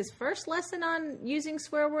his first lesson on using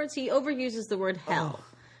swear words. He overuses the word hell,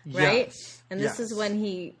 right? Yes, and this is when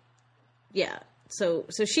he... Yeah. So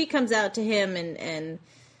she comes out to him and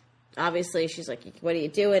obviously she's like, what are you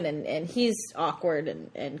doing? And he's awkward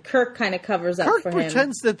and Kirk kind of covers up for him. Kirk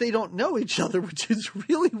pretends that they don't know each other, which is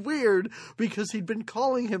really weird because he'd been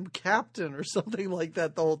calling him Captain or something like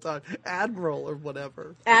that the whole time. Admiral or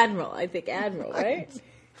whatever. Admiral, I think Admiral, right?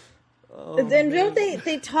 Then don't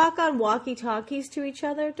they talk on walkie-talkies to each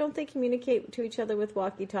other? Don't they communicate to each other with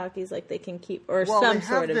walkie-talkies like they can keep, or some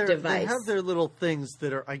sort of device? They have their little things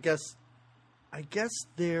that are, I guess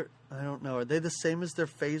they're, I don't know. Are they the same as their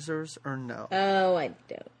phasers or no? Oh, I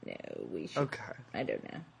don't know. Okay. I don't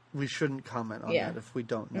know. We shouldn't comment on that if we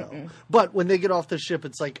don't know. Mm-mm. But when they get off the ship,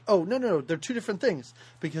 it's like, oh, no, they're two different things.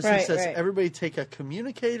 Because he says, everybody take a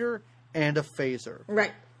communicator and a phaser.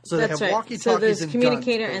 Right. So they have walkie-talkies so there's and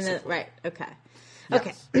communicator guns, and right. Okay.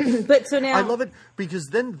 Yes. Okay. But so now... I love it because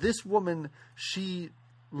then this woman, she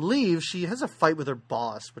leaves. She has a fight with her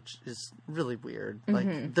boss, which is really weird. Mm-hmm.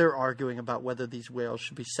 Like they're arguing about whether these whales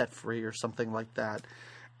should be set free or something like that.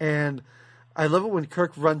 And I love it when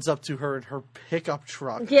Kirk runs up to her in her pickup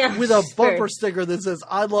truck with a bumper sticker that says,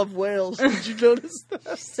 I love whales. Did you notice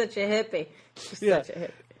that? She's such a hippie. She's such a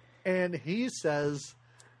hippie. And he says,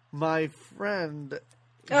 my friend,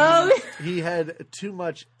 he had too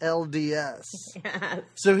much LDS. Yes.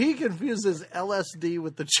 So he confuses LSD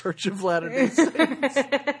with the Church of Latter-day Saints.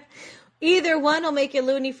 Either one will make you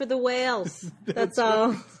loony for the whales. That's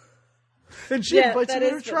all. And she invites him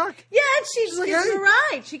in her truck. Yeah, and she gives like, him hey. a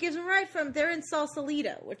ride. She gives him a ride they're in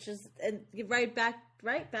Sausalito, which is right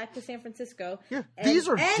back to San Francisco. Yeah, these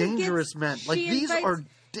are dangerous men. Like, these are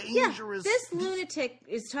dangerous. Yeah, this lunatic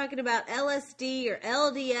is talking about LSD or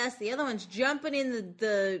LDS. The other one's jumping in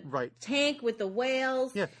the tank with the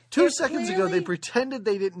whales. Yeah, 2 seconds ago they pretended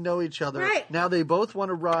they didn't know each other. Right. Now they both want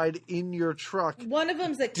to ride in your truck. One of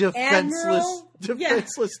them's a defenseless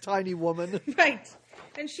admiral. Tiny woman. Right.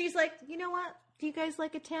 And she's like, you know what? Do you guys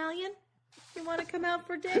like Italian? You want to come out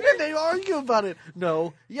for dinner? And they argue about it.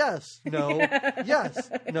 No. Yes. No.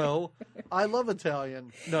 Yes. No. I love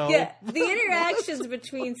Italian. No. Yeah. The interactions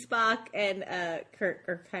between Spock and Kirk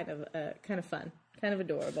are kind of fun, kind of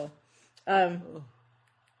adorable. But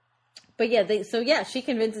yeah, she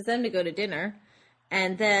convinces them to go to dinner,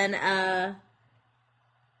 and then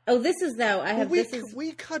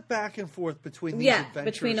we cut back and forth between these adventures.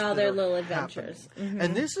 Between all their little adventures. Mm-hmm.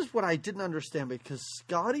 And this is what I didn't understand, because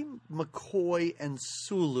Scotty, McCoy, and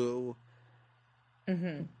Sulu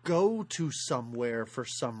go to somewhere for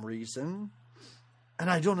some reason, and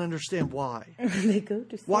I don't understand why. They go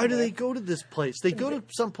to somewhere. Why do they go to this place? They go to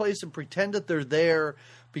some place and pretend that they're there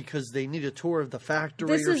because they need a tour of the factory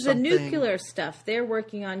or something. This is the nuclear stuff. They're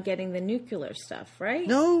working on getting the nuclear stuff, right?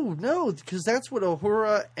 No, because that's what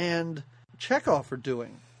Uhura and Chekhov are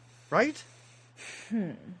doing, right?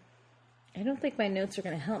 I don't think my notes are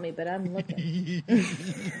going to help me, but I'm looking.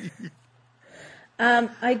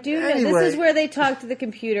 I do know this is where they talk to the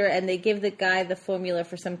computer and they give the guy the formula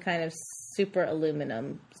for some kind of super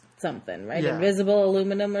aluminum something, right? Yeah. Invisible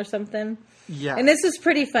aluminum or something. Yeah. And this is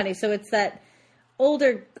pretty funny. So it's that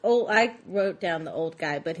I wrote down the old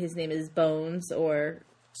guy, but his name is Bones or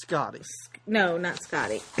Scotty. No, not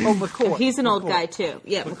Scotty. Oh, McCoy. He's an old guy too.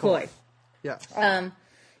 Yeah, McCoy. Yeah.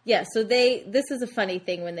 Yeah, so this is a funny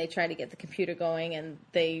thing when they try to get the computer going and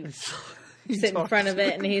they sit in front of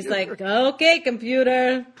it and he's like, okay,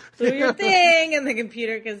 computer, do your thing. And the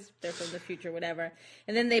computer, because they're from the future, whatever.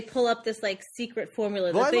 And then they pull up this like secret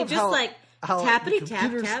formula that they just tappity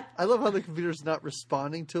tap. I love how the computer's not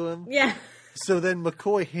responding to him. Yeah. So then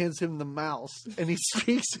McCoy hands him the mouse, and he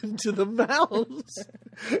speaks into the mouse.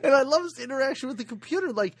 And I love his interaction with the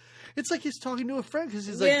computer. Like, it's like he's talking to a friend, because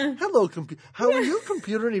he's like, hello, computer. How are you,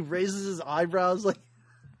 computer? And he raises his eyebrows. Like,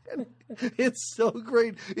 it's so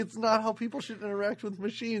great. It's not how people should interact with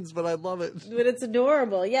machines, but I love it. But it's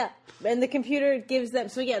adorable, yeah. And the computer gives them...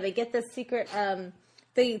 So, yeah, they get this secret...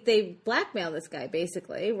 They blackmail this guy,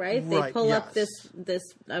 basically, right? They pull up this,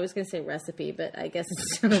 I was going to say recipe, but I guess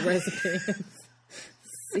it's not a recipe.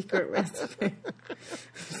 Secret recipe.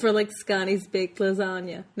 For, like, Scotty's baked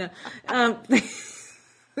lasagna. No.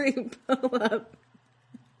 They pull up.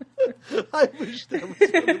 I wish that was what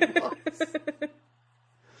it was.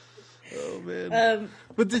 Oh, man.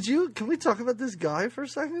 But can we talk about this guy for a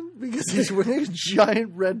second? Because he's wearing a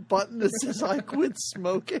giant red button that says, I quit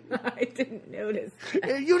smoking. I didn't notice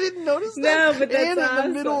that. You didn't notice that? No, but that's awesome.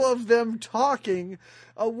 In the middle of them talking,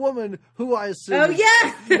 a woman who I assume is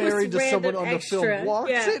married to someone on the film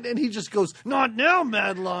walks in, and he just goes, not now,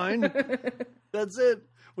 Madeline. That's it.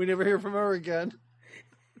 We never hear from her again.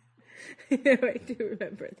 I do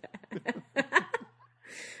remember that.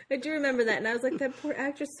 I do remember that, and I was like, that poor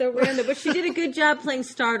actress, so random. But she did a good job playing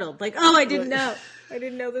startled. Like, oh, I didn't know. I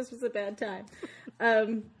didn't know this was a bad time.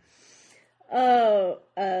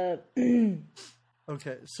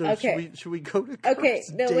 Okay, so should we go to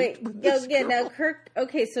Kirk's date with this girl? Now Kirk,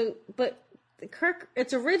 but Kirk,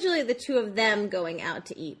 it's originally the two of them going out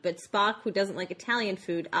to eat, but Spock, who doesn't like Italian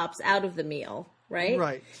food, opts out of the meal. Right?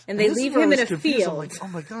 Right. And they leave him in a field. I'm like, oh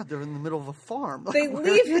my God, they're in the middle of a farm. They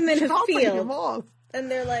leave him in a field. Him off. And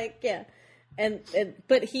they're like, yeah.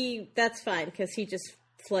 But that's fine, because he just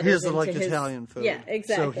flutters into He doesn't like Italian food. Yeah,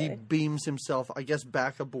 exactly. So he beams himself, I guess,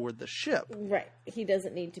 back aboard the ship. Right. He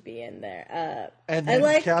doesn't need to be in there. And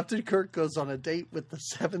then Captain Kirk goes on a date with the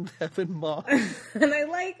Seventh Heaven mom.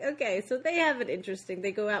 And so they have it interesting.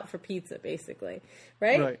 They go out for pizza, basically.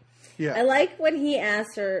 Right? Right. Yeah. I like when he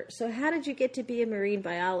asks her, so how did you get to be a marine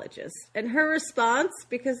biologist? And her response,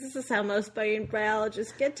 because this is how most marine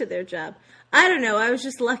biologists get to their job, I don't know, I was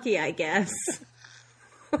just lucky, I guess.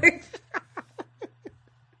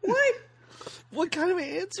 What? What kind of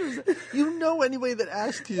answer is that? You know, anybody that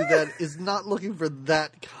asks you that is not looking for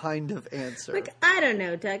that kind of answer. Like, I don't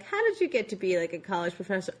know, Doug, how did you get to be like a college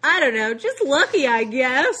professor? I don't know, just lucky, I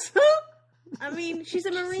guess. I mean, she's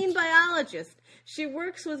a marine biologist. She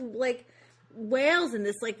works with, like, whales in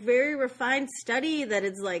this like very refined study that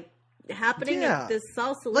is like happening at this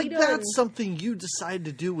Sausalito. Like that's something you decided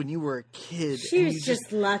to do when you were a kid. She was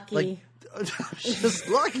just lucky. Like, just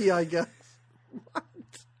lucky, I guess. What?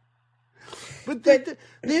 But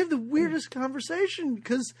they have the weirdest conversation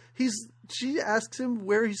because she asks him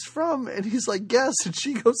where he's from, and he's like, guess, and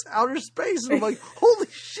she goes, outer space. And I'm like, holy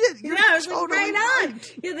shit, you're totally right on.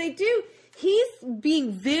 Yeah, they do. He's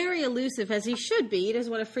being very elusive, as he should be. He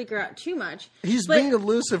doesn't want to freak her out too much. He's being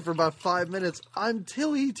elusive for about 5 minutes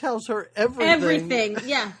until he tells her everything. Everything,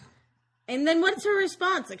 yeah. And then what's her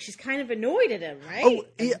response? Like, she's kind of annoyed at him, right? Oh,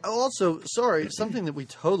 yeah, also, sorry, something that we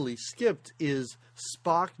totally skipped is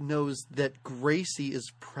Spock knows that Gracie is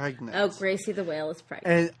pregnant. Oh, Gracie the whale is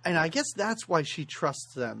pregnant. And I guess that's why she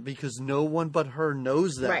trusts them, because no one but her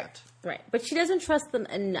knows that. Right. But she doesn't trust them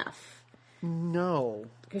enough. No.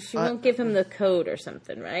 Because she won't give him the code or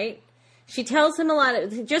something, right? She tells him a lot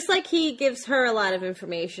of... Just like he gives her a lot of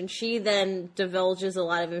information, she then divulges a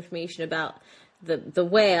lot of information about the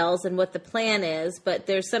whales and what the plan is, but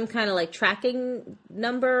there's some kind of like tracking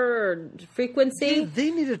number or frequency. They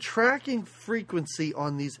need a tracking frequency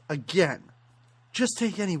on these again. Just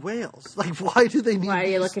take any whales. Like, why do they need? Why are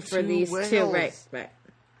you looking for these whales? two? Right.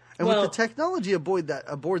 And with the technology aboard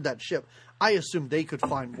that ship, I assume they could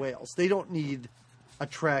find whales. They don't need a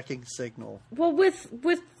tracking signal. Well, with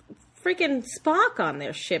freaking Spock on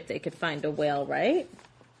their ship, they could find a whale, right?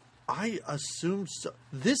 I assume so.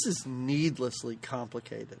 This is needlessly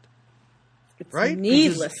complicated. It's right?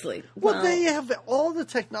 Needlessly. Well, they have all the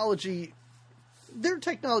technology. Their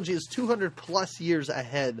technology is 200 plus years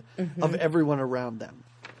ahead of everyone around them.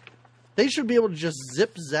 They should be able to just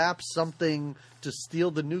zip zap something to steal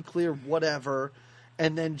the nuclear whatever,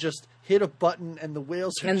 and then just hit a button, and the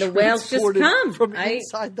whales are just come from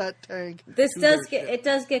inside that tank. This does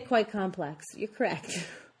get quite complex. You're correct.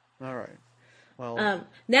 All right. Well,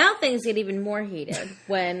 now things get even more heated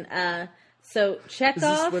when Chekhov. Is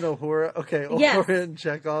this when Uhura? Okay, Uhura and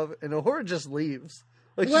Chekhov, and Uhura just leaves.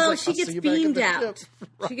 Like, she gets beamed out.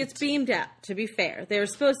 Right. She gets beamed out, to be fair. They were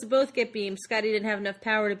supposed to both get beamed. Scotty didn't have enough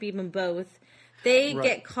power to beam them both. They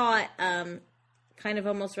get caught kind of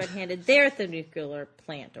almost red-handed. They're at the nuclear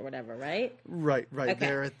plant or whatever, right? Right. Okay.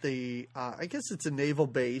 They're at the, I guess it's a naval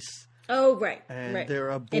base. Oh, right. And they're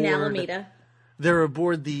aboard. In Alameda. They're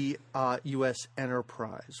aboard the U.S.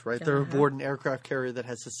 Enterprise, right? They're aboard an aircraft carrier that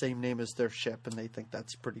has the same name as their ship, and they think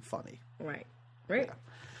that's pretty funny. Right.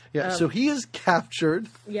 Yeah, so he is captured.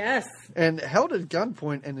 Yes. And held at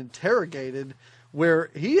gunpoint and interrogated, where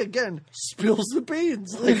he, again, spills the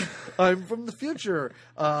beans. Like, I'm from the future.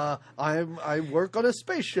 I work on a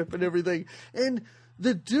spaceship and everything. And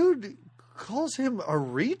the dude calls him a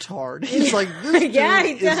retard. He's like, this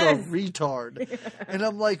dude is a retard. Yeah. And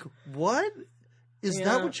I'm like, what? Is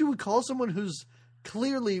that what you would call someone who's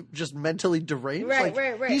clearly just mentally deranged?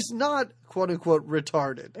 Right. He's not, quote unquote,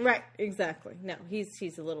 retarded. Right, exactly. No, he's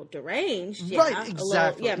a little deranged. Yeah, right,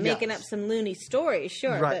 exactly. Making up some loony stories,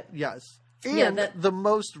 sure. Right, but, yes. And the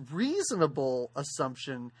most reasonable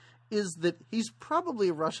assumption is that he's probably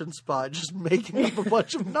a Russian spy just making up a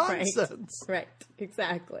bunch of nonsense. Right,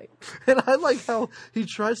 exactly. And I like how he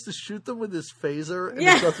tries to shoot them with his phaser and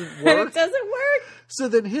it doesn't work. And it doesn't work. So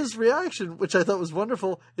then his reaction, which I thought was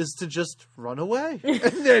wonderful, is to just run away.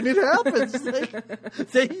 And then it happens.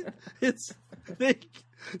 They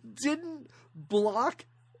didn't block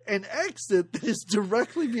an exit that is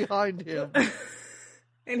directly behind him.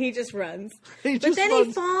 And he just runs. He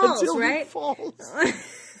falls, right? He falls.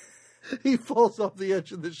 He falls off the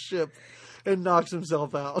edge of the ship and knocks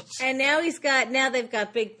himself out. And now they've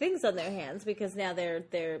got big things on their hands because now their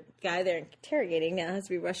guy they're interrogating now has to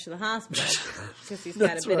be rushed to the hospital because he's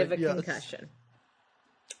got a bit of a concussion.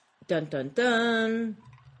 Dun dun dun.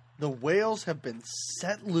 The whales have been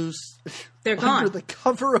set loose. They're gone under the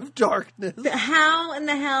cover of darkness. How in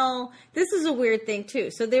the hell? This is a weird thing too.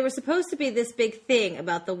 So there was supposed to be this big thing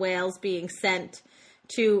about the whales being sent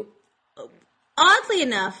to. Oddly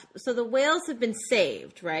enough, so the whales have been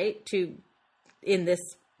saved, right? In this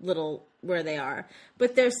little where they are,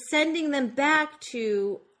 but they're sending them back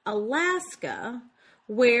to Alaska,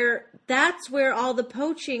 where that's where all the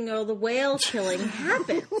poaching or the whale killing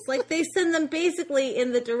happens. Like they send them basically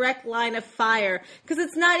in the direct line of fire because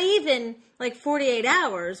it's not even like 48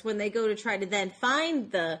 hours when they go to try to then find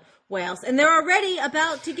the whales, and they're already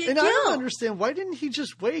about to get killed. I don't understand. Why didn't he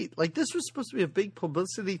just wait? Like, this was supposed to be a big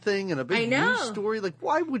publicity thing and a big news story. Like,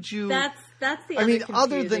 why would you... That's the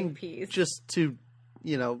other than piece. Just to,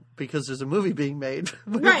 because there's a movie being made.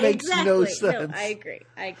 But it makes no sense. No, I agree.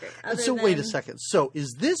 So, wait a second. So,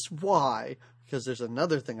 is this why... because there's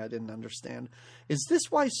another thing I didn't understand. Is this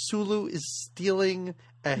why Sulu is stealing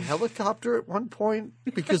a helicopter at one point?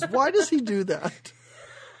 Because why does he do that?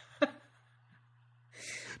 Well,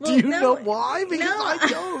 do you know why? Because I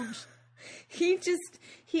don't.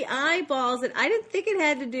 He eyeballs it. I didn't think it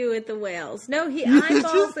had to do with the whales. No, he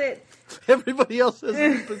eyeballs it. Everybody else has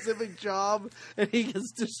a specific job, and he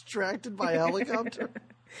gets distracted by a helicopter.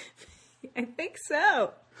 I think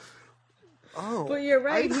so. Oh, but you're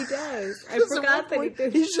right. He does. I forgot that he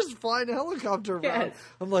did. He's just flying a helicopter around. Yes.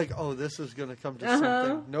 I'm like, oh, this is going to come to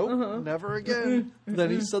something. Nope, never again. Then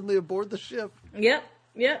he's suddenly aboard the ship. Yep.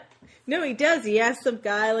 No, he does. He asks some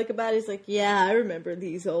guy about it. He's like, yeah, I remember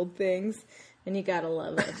these old things. And you gotta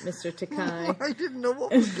love it, Mr. Takai. I didn't know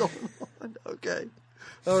what was going on. Okay.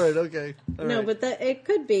 All right, okay. All right. But it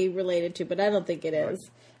could be related to, but I don't think it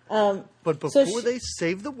is. Right. But before they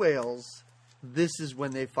save the whales, this is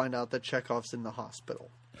when they find out that Chekhov's in the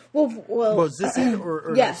hospital. Well, was this it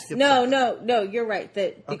or yes? No. You're right.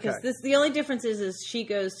 Because the only difference is she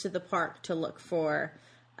goes to the park to look for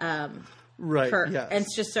Kirk, yes. and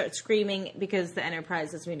just starts screaming because the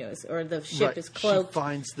Enterprise, as we know, or the ship is cloaked. She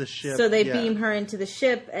finds the ship, so they beam her into the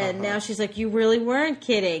ship, and now she's like, "You really weren't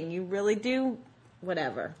kidding. You really do."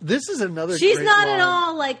 Whatever. This is another. She's great not line. at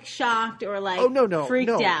all like shocked or like freaked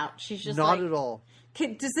out. She's just not like, at all.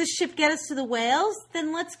 Does this ship get us to the whales?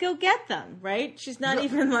 Then let's go get them, right? She's not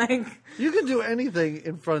even like... You can do anything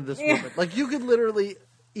in front of this woman. Like, you could literally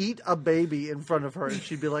eat a baby in front of her, and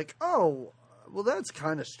she'd be like, oh, well, that's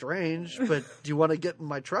kind of strange, but do you want to get in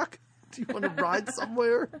my truck? Do you want to ride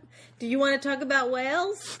somewhere? Do you want to talk about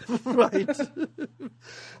whales? Right.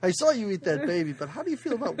 I saw you eat that baby, but how do you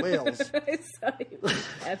feel about whales? I saw you eat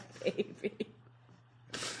that baby.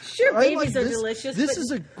 Sure, babies are delicious. This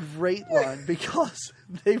is a great line because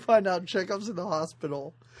they find out Chekhov's in the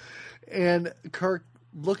hospital, and Kirk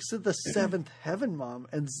looks at the seventh heaven mom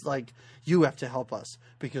and is like, you have to help us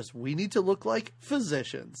because we need to look like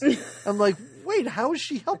physicians. I'm like, wait, how is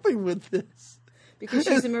she helping with this? Because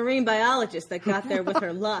she's a marine biologist that got there with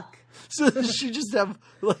her luck. So does she just have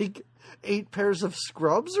like 8 pairs of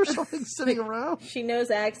scrubs or something sitting around? She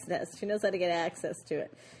knows access. She knows how to get access to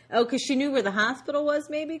it. Oh, because she knew where the hospital was,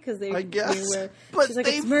 maybe? Because they I guess. knew where... But she's like,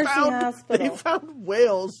 it's Mercy Hospital. They found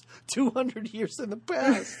whales 200 years in the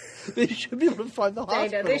past. They should be able to find the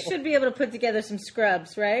hospital. I know. They should be able to put together some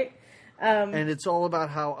scrubs, right? And it's all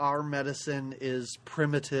about how our medicine is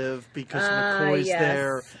primitive because McCoy's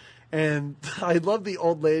there. And I love the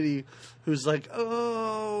old lady who's like,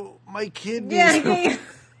 oh, my kidneys. Yeah.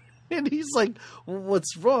 And he's like,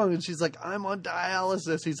 what's wrong? And she's like, I'm on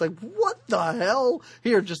dialysis. He's like, what the hell?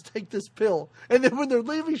 Here, just take this pill. And then when they're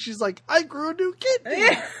leaving, she's like, I grew a new kidney.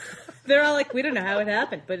 Yeah. They're all like, we don't know how it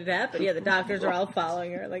happened, but it happened. Yeah, the doctors are all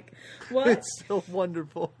following her. Like, what? It's so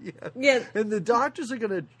wonderful. Yeah. And the doctors are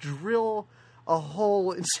going to drill a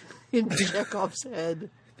hole in Chekhov's head.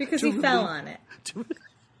 Because he fell on it.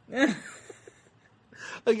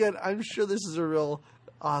 Again, I'm sure this is a real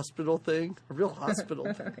hospital thing. A real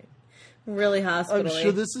hospital thing. Really hospital. I'm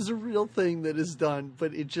sure this is a real thing that is done,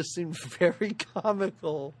 but it just seemed very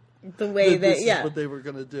comical. The way that this is what they were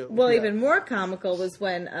going to do. Well, even more comical was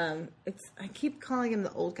when I keep calling him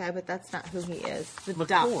the old guy, but that's not who he is. The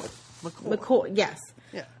McCoy. Yes.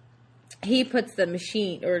 Yeah. He puts the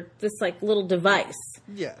machine or this like little device.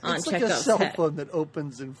 Yeah. On it's like Chekhov's a cell head. phone that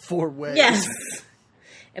opens in 4 ways. Yes.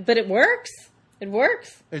 But it works. It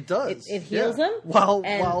works. It does. It heals him.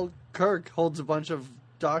 While Kirk holds a bunch of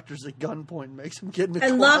doctors at gunpoint and makes them get in the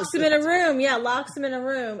closet. And locks them in a room. Yeah, locks them in a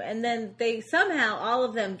room. And then they somehow, all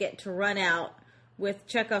of them get to run out with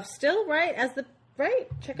Chekhov still, right?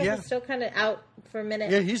 Chekhov is still kind of out for a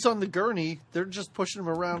minute. Yeah, he's on the gurney. They're just pushing him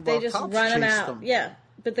around they while just cops run him chase out. them. Yeah,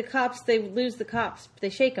 but the cops, they lose the cops.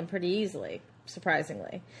 They shake them pretty easily,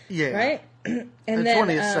 surprisingly. Yeah. Right? And then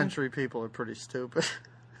 20th century people are pretty stupid.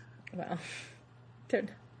 Well, they're...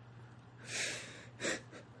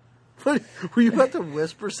 What, were you about to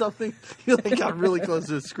whisper something? You got really close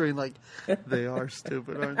to the screen like, they are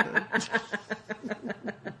stupid, aren't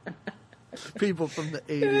they? People from the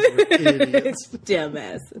 80s were idiots.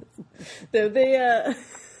 Dumbasses. So they,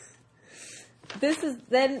 this is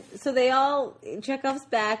then, so they all, Chekhov's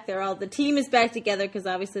back, the team is back together because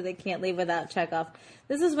obviously they can't leave without Chekhov.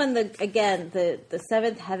 This is when the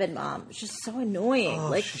seventh heaven mom is just so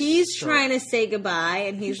annoying. He's trying to say goodbye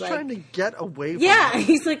and he's like trying to get away from her.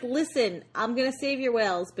 he's like, listen, I'm going to save your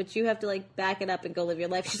whales, but you have to back it up and go live your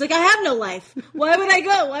life. She's like, I have no life. Why would I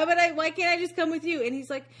go? Why can't I just come with you? And he's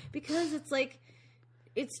like, because it's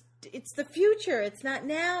the future. It's not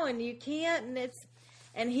now and you can't, and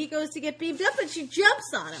and he goes to get beamed up, and she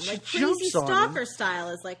jumps on him like crazy jumps on stalker style.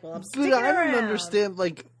 Is like, well, I'm sticking But I around. don't understand,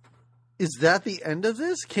 like, is that the end of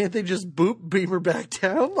this? Can't they just beam her back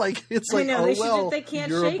down? Like, it's like, know, they can't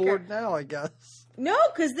you're shake aboard her. now, I guess. No,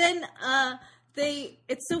 because then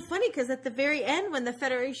it's so funny because at the very end when the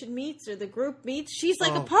Federation meets or the group meets, she's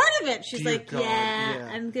like a part of it. She's like, God, yeah,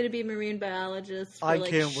 I'm going to be a marine biologist. For, I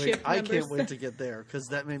like, can't wait. ship I number can't wait to get there because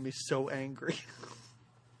that made me so angry.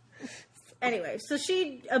 Anyway, so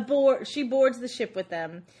she boards the ship with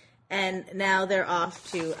them, and now they're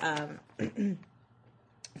off to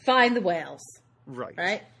find the whales.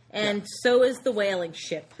 Right. And so is the whaling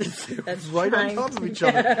ship. That's right on top of each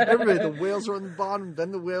other. Everybody, the whales are on the bottom,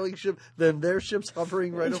 then the whaling ship, then their ship's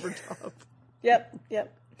hovering right over top. Yep.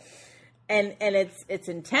 And it's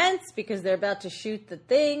intense because they're about to shoot the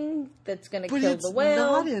thing that's going to kill the whale.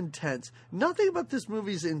 But it's not intense. Nothing about this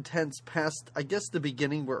movie is intense past, I guess, the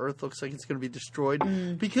beginning where Earth looks like it's going to be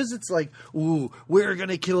destroyed. Because it's like, ooh, we're going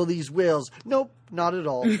to kill these whales. Nope, not at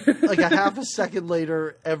all. Like a half a second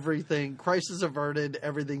later, crisis averted,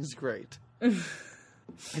 everything's great. And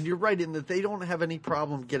you're right in that they don't have any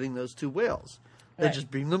problem getting those two whales. They just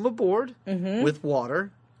beam them aboard with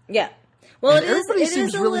water. Yeah. Well, and everybody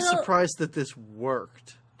seems really surprised that this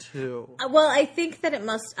worked, too. Well, I think that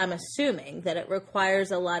I'm assuming that it requires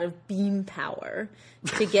a lot of beam power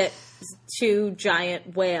to get two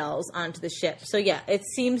giant whales onto the ship. So, yeah, it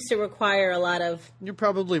seems to require a lot of... You're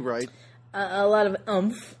probably right. A lot of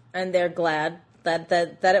oomph, and they're glad that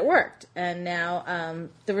it worked. And now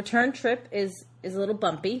the return trip is a little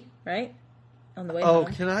bumpy, right? On the way home.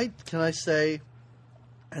 Oh, can I say,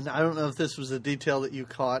 and I don't know if this was a detail that you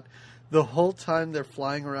caught, the whole time they're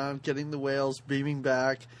flying around, getting the whales, beaming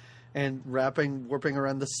back, and warping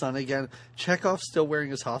around the sun again, Chekhov's still wearing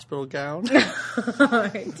his hospital gown.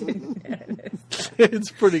 I didn't notice.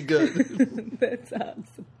 It's pretty good. That's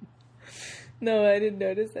awesome. No, I didn't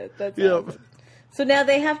notice that. That's awesome. So now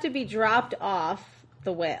they have to be dropped off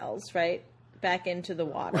the whales, right? Back into the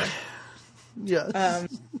water. Yes.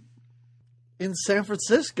 In San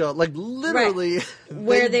Francisco, like literally. Right.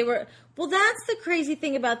 Where they were... Well, that's the crazy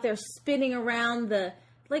thing about their spinning around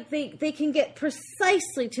they can get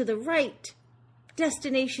precisely to the right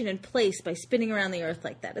destination and place by spinning around the Earth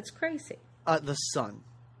like that. It's crazy. The sun.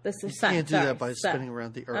 The sun. You can't do that by spinning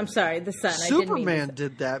around the Earth. I'm sorry, the sun. Superman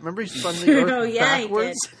did that. Remember he spun the Earth oh, yeah,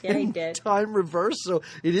 backwards? He did. Yeah, he did. Time reverse, so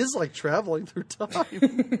it is like traveling through time.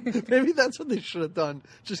 Maybe that's what they should have done.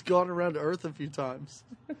 Just gone around Earth a few times.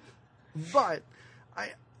 But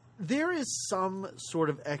there is some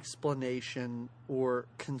sort of explanation or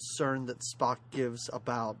concern that Spock gives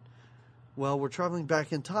about, well, we're traveling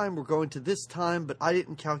back in time, we're going to this time, but I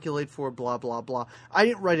didn't calculate for blah, blah, blah. I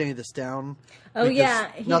didn't write any of this down. Oh,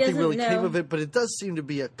 yeah. Nothing really came of it, but it does seem to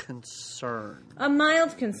be a concern. A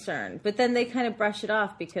mild concern, but then they kind of brush it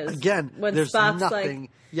off because... Again, when there's Spock's nothing...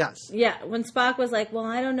 Yes. Yeah, when Spock was like, well,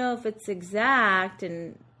 I don't know if it's exact,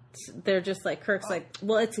 and... They're just like, Kirk's like,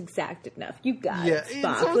 well, it's exact enough. You got it,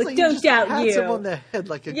 Spock. Like, don't doubt pats you. Him on the head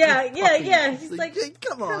like a yeah. puppy. He's like, hey,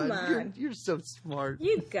 come on. You're so smart.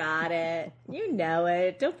 You got it. You know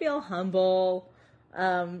it. Don't be all humble.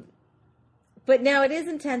 But now it is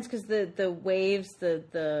intense because the waves,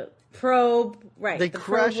 the probe, right? They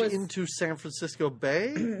crash into San Francisco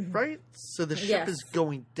Bay, right? So the ship is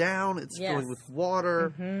going down. It's filling with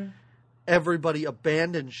water. Mm-hmm. Everybody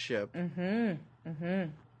abandons ship. Mm-hmm. Mm-hmm.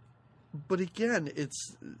 But again,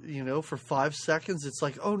 it's, for 5 seconds, it's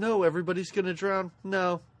like, oh no, everybody's going to drown.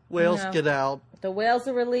 No, whales get out. The whales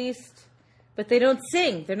are released, but they don't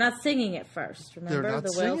sing. They're not singing at first, remember? They're not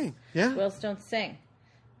singing, yeah. Whales don't sing.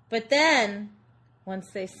 But then, once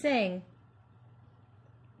they sing,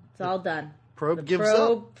 it's all done. Probe gives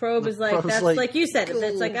up. Probe is like, that's like you said.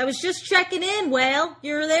 It's like, I was just checking in, whale.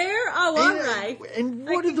 You're there? Oh, all right. And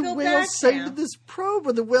what do the whales say to this probe?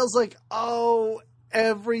 And the whale's like, oh,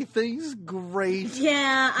 everything's great.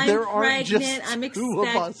 Yeah, I'm pregnant. I'm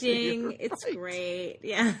expecting. It's right. Great.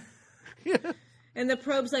 Yeah. And the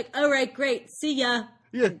probe's like, all right, great. See ya.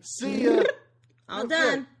 Yeah, see ya. All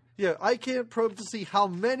done. Yeah, I can't probe to see how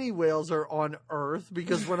many whales are on Earth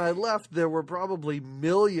because when I left, there were probably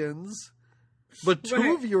millions. But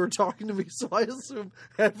two of you are talking to me, so I assume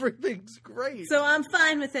everything's great. So I'm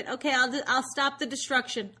fine with it. Okay, I'll stop the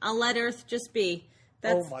destruction. I'll let Earth just be.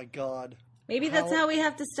 Oh my God. Maybe that's how we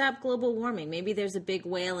have to stop global warming. Maybe there's a big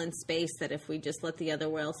whale in space that if we just let the other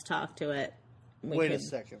whales talk to it, Wait a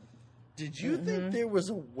second. Did you think there was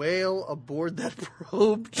a whale aboard that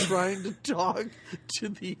probe trying to talk to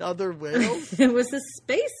the other whales? It was a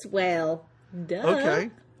space whale. Duh. Okay.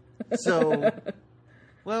 So,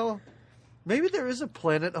 well... Maybe there is a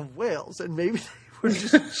planet of whales, and maybe they were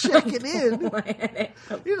just checking in.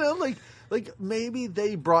 You know, like maybe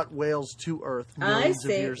they brought whales to Earth millions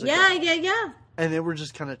of years ago. Yeah. And they were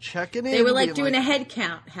just kind of checking in. They were like doing a head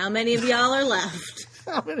count. How many of y'all are left?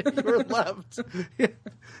 How many were left?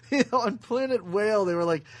 You know, on Planet Whale, they were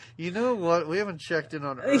like, you know what? We haven't checked in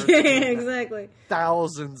on Earth in exactly.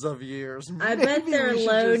 thousands of years. I bet they're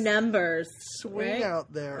low numbers. Swing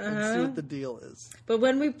out there and see what the deal is. But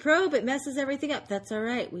when we probe, it messes everything up. That's all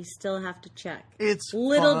right. We still have to check. It's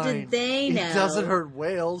little fine. did they know. It doesn't hurt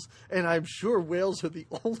whales, and I'm sure whales are the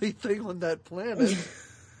only thing on that planet.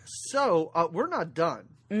 So we're not done.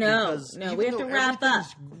 No, we have to wrap up.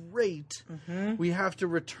 Great. We have to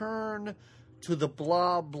return to the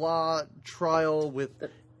blah blah trial with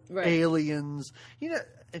aliens. You know,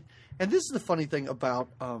 and this is the funny thing about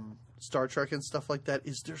Star Trek and stuff like that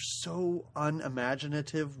is they're so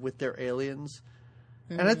unimaginative with their aliens.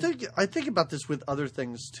 And I think about this with other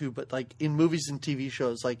things too, but like in movies and TV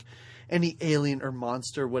shows, like any alien or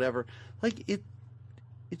monster, whatever, like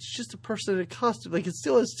it's just a person in a costume. Like, it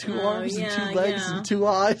still has two arms and two legs and two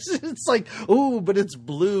eyes. It's like, ooh, but it's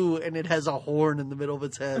blue and it has a horn in the middle of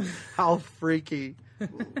its head. How freaky.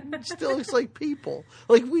 It still looks like people.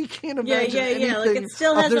 Like, we can't imagine anything like it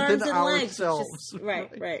still has other arms than and legs. ourselves.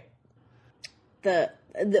 Right.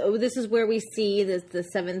 This is where we see the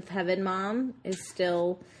Seventh Heaven mom is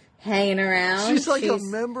still hanging around. She's like a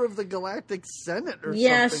member of the Galactic Senate or something.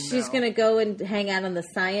 Yeah, she's going to go and hang out on the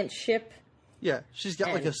science ship. Yeah, she's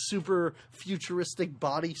got like a super futuristic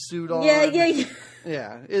bodysuit on. Yeah.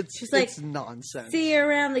 Yeah, it's nonsense. See you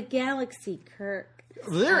around the galaxy, Kirk.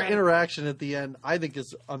 Their interaction at the end, I think,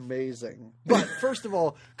 is amazing. But first of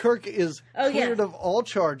all, Kirk is cleared of all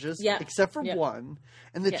charges except for one.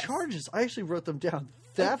 And the charges, I actually wrote them down.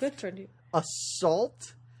 Theft,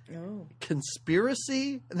 assault,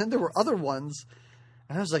 conspiracy, and then there were other ones.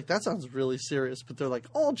 And I was like, that sounds really serious. But they're like,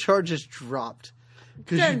 all charges dropped.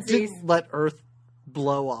 Because you didn't let Earth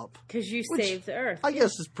blow up. Because you saved the Earth. I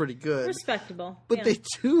guess is pretty good. Respectable. But they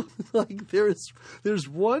do, like, there's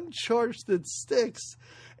one charge that sticks,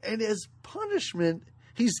 and as punishment,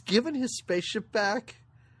 he's given his spaceship back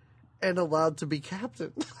and allowed to be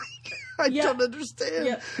captain. I don't understand.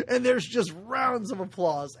 Yep. And there's just rounds of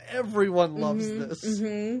applause. Everyone loves this.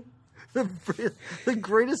 The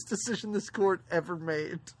greatest decision this court ever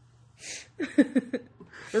made.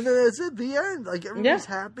 And then that's at the end. Like, everyone's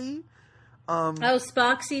happy.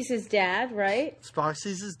 Spock sees his dad, right? Spock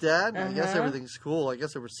sees his dad. I guess everything's cool. I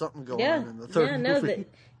guess there was something going on in the third movie.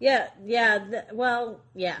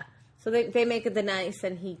 So they make it the nice,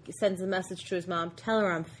 and he sends a message to his mom. Tell her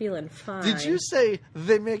I'm feeling fine. Did you say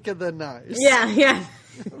they make it the nice? Yeah.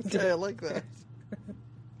 Okay, I like that.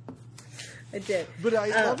 I did. But I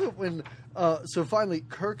love it when... so finally,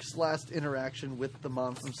 Kirk's last interaction with the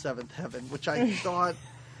mom from Seventh Heaven, which I thought...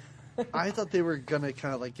 I thought they were going to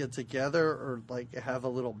kind of like get together or like have a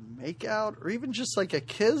little makeout or even just like a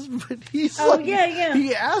kiss. But he's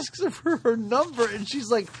he asks her for her number and she's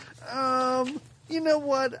like, you know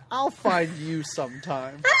what? I'll find you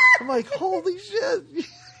sometime. I'm like, holy shit.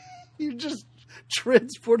 You just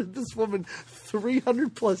transported this woman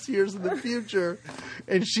 300 plus years in the future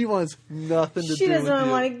and she wants nothing to do with you. She doesn't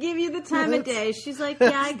want to give you the time of day. She's like,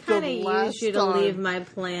 yeah, I kind of used you to leave my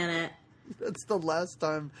planet. That's the last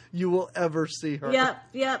time you will ever see her.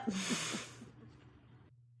 Yep.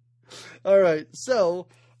 All right. So,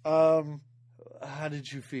 how did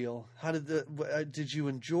you feel? Did you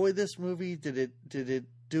enjoy this movie? Did it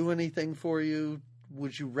do anything for you?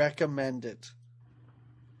 Would you recommend it?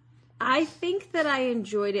 I think that I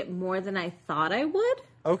enjoyed it more than I thought I would.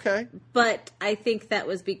 Okay. But I think that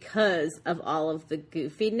was because of all of the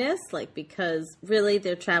goofiness, like because really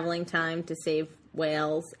they're traveling time to save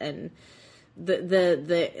whales and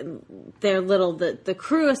the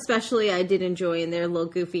crew especially I did enjoy, and their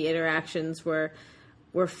little goofy interactions were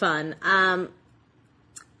fun.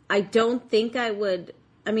 I don't think I would.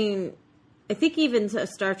 I mean, I think even a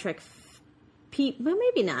Star Trek, well,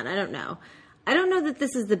 maybe not. I don't know. I don't know that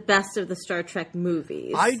this is the best of the Star Trek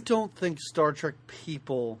movies. I don't think Star Trek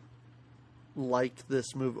people like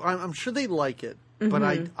this movie. I'm sure they like it, but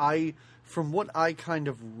I from what I kind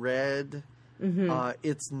of read.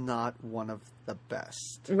 It's not one of the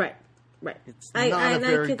best. Right. It's not a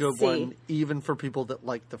very good one, even for people that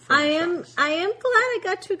like the franchise. I am glad I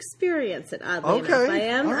got to experience it, oddly enough. I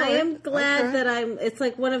am glad that it's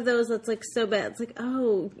like one of those that's like so bad. It's like,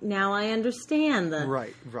 oh, now I understand.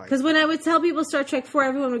 Right. Because when I would tell people Star Trek 4,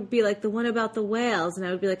 everyone would be like, the one about the whales. And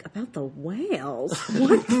I would be like, about the whales?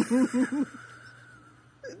 What?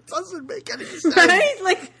 It doesn't make any sense. Right?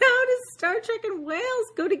 Like, how does Star Trek and whales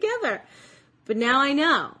go together? But now I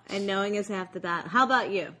know, and knowing is half the battle. How about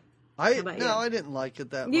you? I didn't like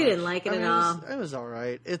it that much. You didn't like it at all. It was all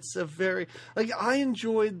right. It's a very I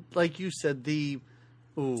enjoyed, like you said,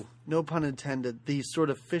 no pun intended, the sort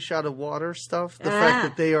of fish out of water stuff. The fact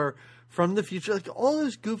that they are from the future, like all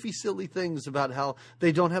those goofy, silly things about how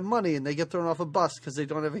they don't have money and they get thrown off a bus because they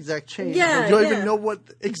don't have exact change. Yeah, you don't even know what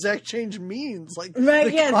exact change means. Like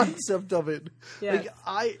the concept of it. Yeah. Like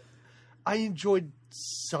I enjoyed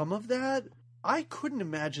some of that. I couldn't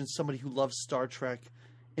imagine somebody who loves Star Trek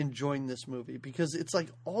enjoying this movie because it's like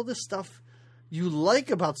all the stuff you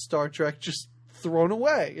like about Star Trek just thrown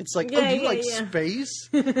away. It's like, space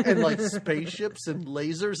and like spaceships and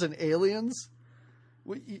lasers and aliens.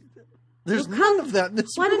 There's none of that in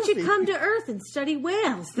this movie. Why don't you come to Earth and study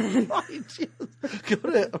whales then? Go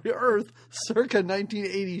to Earth circa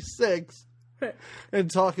 1986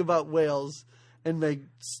 and talk about whales and make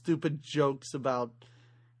stupid jokes about,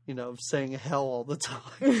 saying hell all the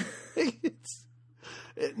time.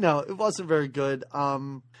 No, it wasn't very good.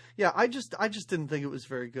 I just didn't think it was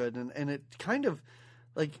very good, and it kind of,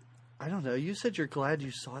 like, I don't know. You said you're glad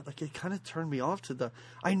you saw it. Like, it kind of turned me off to the.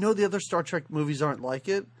 I know the other Star Trek movies aren't like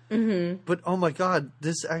it, but oh my god,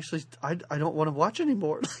 this actually, I don't want to watch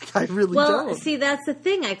anymore. Like, I really don't. Well, see, that's the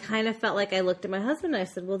thing. I kind of felt like I looked at my husband and I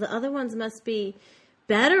said, "Well, the other ones must be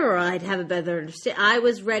better, or I'd have a better understanding." I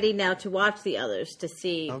was ready now to watch the others to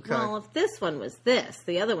see. Okay. Well, if this one was this,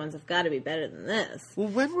 the other ones have got to be better than this. Well,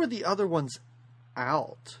 when were the other ones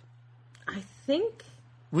out? I think.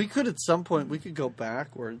 We could, at some point, we could go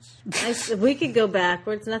backwards. We could go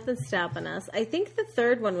backwards. Nothing's stopping us. I think the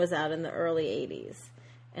third one was out in the early 80s.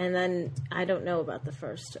 And then, I don't know about the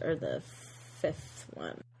first or the fifth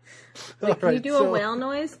one. Like, can you do a whale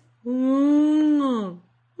noise?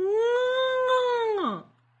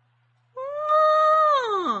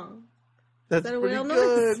 That's pretty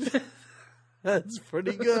good. That's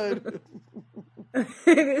pretty good.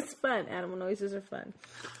 It's fun. Animal noises are fun.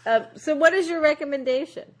 So what is your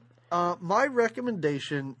recommendation? My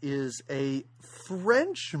recommendation is a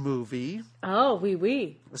French movie. Oh,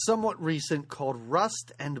 oui. Somewhat recent, called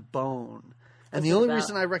Rust and Bone. And the only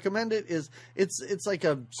reason I recommend it is it's like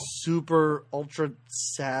a super ultra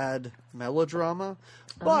sad melodrama.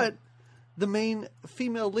 But the main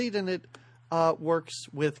female lead in it works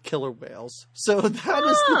with killer whales. So that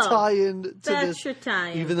is the tie-in to that's this. Your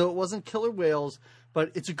tie-in. Even though it wasn't killer whales,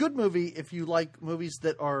 but it's a good movie if you like movies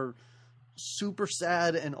that are super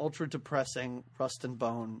sad and ultra depressing. Rust and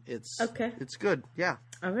Bone. It's good. Yeah.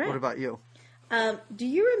 All right. What about you? Do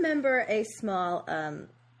you remember a small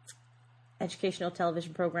educational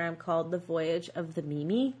television program called The Voyage of the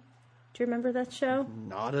Mimi? Do you remember that show?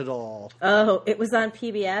 Not at all. Oh, it was on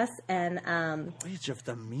PBS, and Voyage of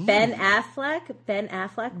the Mimi. Ben Affleck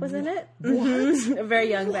was in it. What? Mm-hmm. A very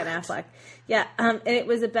young Ben Affleck. Yeah, and it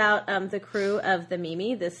was about the crew of the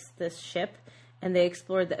Mimi, this ship, and they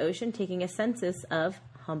explored the ocean, taking a census of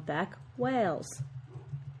humpback whales.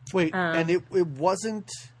 Wait, and it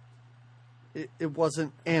wasn't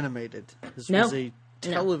animated. This was a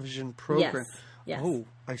television program. Yes. Oh,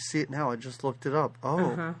 I see it now. I just looked it up.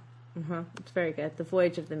 Oh. It's very good. The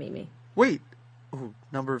Voyage of the Mimi. Wait. Oh,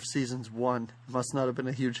 number of seasons 1. Must not have been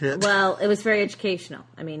a huge hit. Well, it was very educational.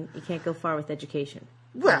 I mean, you can't go far with education.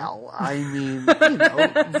 Well, I mean,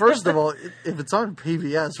 first of all, if it's on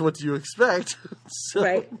PBS, what do you expect?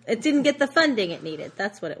 Right. It didn't get the funding it needed.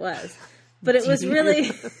 That's what it was. But it was really...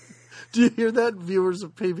 Do you hear that, viewers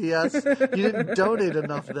of PBS? You didn't donate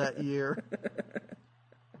enough that year.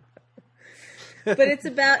 But it's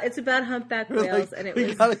about humpback whales, and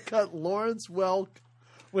we gotta cut Lawrence Welk.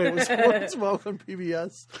 Wait, it was Lawrence Welk on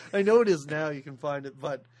PBS? I know it is now. You can find it,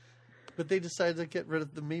 but they decided to get rid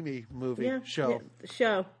of the Mimi show. Yeah, the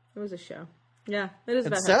show. It was a show. Yeah, it is.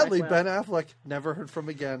 And about sadly, Ben Affleck never heard from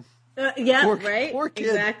again. Right. Poor kid.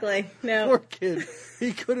 Exactly. No. Poor kid.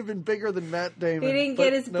 He could have been bigger than Matt Damon. He didn't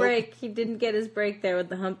get his break. He didn't get his break there with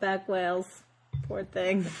the humpback whales. Poor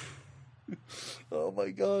thing. Oh my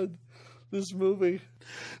God. This movie.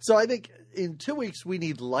 So I think in 2 weeks we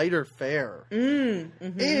need lighter fare.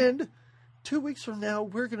 And 2 weeks from now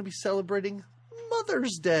we're going to be celebrating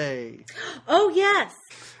Mother's Day. Oh, yes.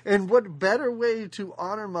 And what better way to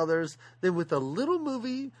honor mothers than with a little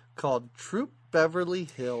movie called Troop Beverly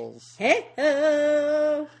Hills.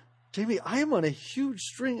 Hey-ho! Jamie, I am on a huge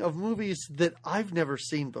string of movies that I've never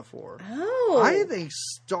seen before. Oh. I think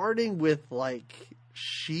starting with like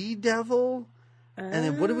She-Devil. And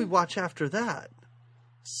then what did we watch after that?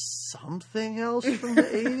 Something else from the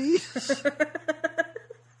 80s?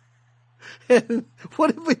 And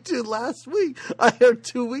what did we do last week? I heard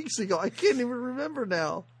 2 weeks ago. I can't even remember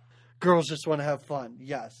now. Girls Just Want to Have Fun.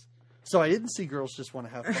 Yes. So I didn't see Girls Just Want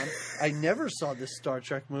to Have Fun. I never saw this Star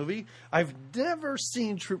Trek movie. I've never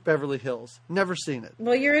seen Troop Beverly Hills. Never seen it.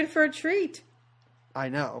 Well, you're in for a treat. I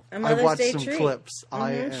know. A Mother's I watched Day some treat. clips. Mm-hmm.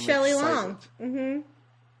 I am Shelley excited. Long.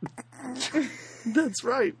 That's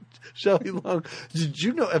right. Shelley Long. Did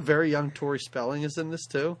you know a very young Tori Spelling is in this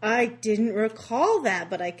too? I didn't recall that,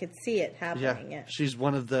 but I could see it happening. Yeah. She's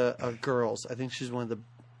one of the girls. I think she's one of the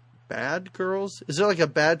bad girls. Is there like a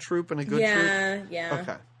bad troop and a good troop? Yeah.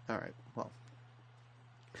 Okay. All right. Well,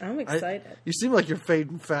 I'm excited. You seem like you're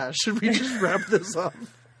fading fast. Should we just wrap this up?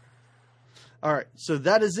 All right. So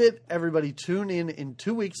that is it. Everybody tune in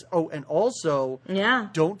 2 weeks. Oh, and also,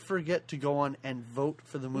 don't forget to go on and vote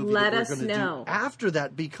for the movie that we're going to do after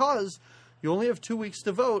that, because you only have 2 weeks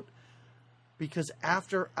to vote, because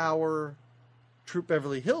after our Troop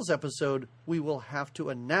Beverly Hills episode, we will have to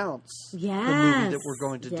announce the movie that we're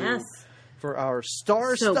going to do for our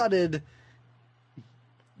star-studded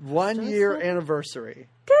 1 year anniversary.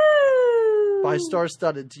 Go! By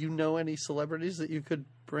star-studded, do you know any celebrities that you could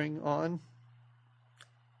bring on?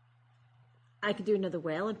 I could do another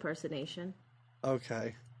whale impersonation.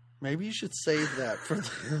 Okay. Maybe you should save that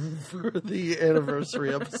for the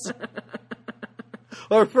anniversary episode.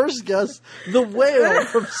 Our first guest, the whale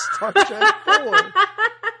from Star Trek 4.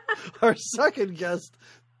 Our second guest,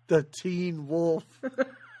 the teen wolf.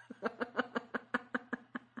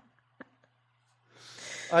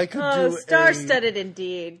 I could do star-studded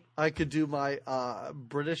indeed. I could do my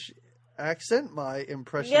British accent, my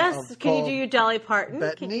impression of Can you do your Dolly Parton?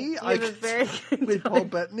 Bettany? Wait, Paul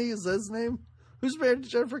Bettany, is that his name? Who's married to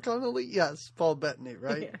Jennifer Connelly? Yes, Paul Bettany,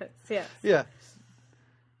 right? Yes. Yeah.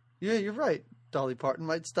 Yeah, you're right. Dolly Parton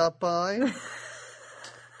might stop by.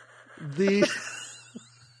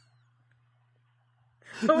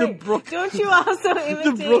 Don't you also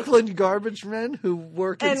imitate the Brooklyn garbage men who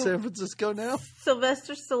work in San Francisco now?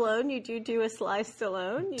 Sylvester Stallone? You do a Sly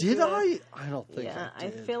Stallone? Did I? I don't think I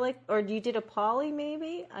did. I feel like... Or you did a Pauly,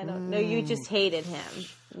 maybe? I don't know. You just hated him.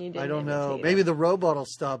 You didn't I don't know. him. Maybe the robot will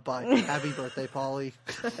stop by. Happy birthday, Pauly.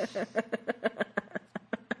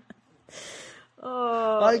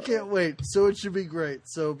 Oh. I can't wait. So it should be great.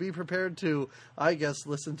 So be prepared to, I guess,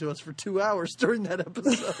 listen to us for 2 hours during that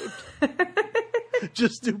episode.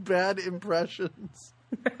 Just do bad impressions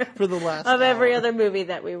for the last of every hour. other movie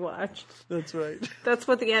that we watched. That's right. That's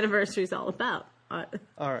what the anniversary is all about. All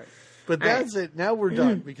right. But that's it. Now we're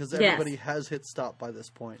done because everybody has hit stop by this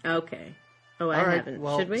point. Okay. Oh, I haven't.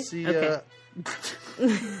 Well, should we? See okay.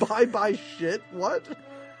 Bye-bye shit. What?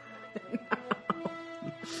 No.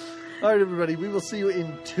 All right, everybody. We will see you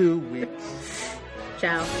in 2 weeks.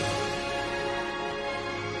 Ciao.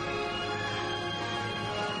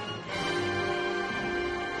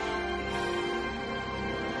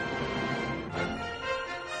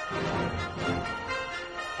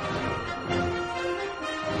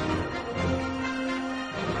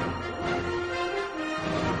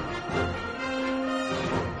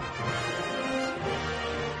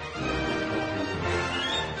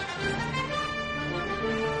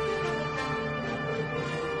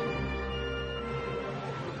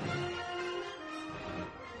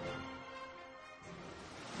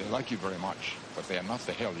 They like you very much, but they are not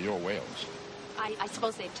the hell your whales. I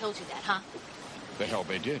suppose they've told you that, huh? The hell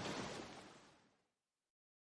they did.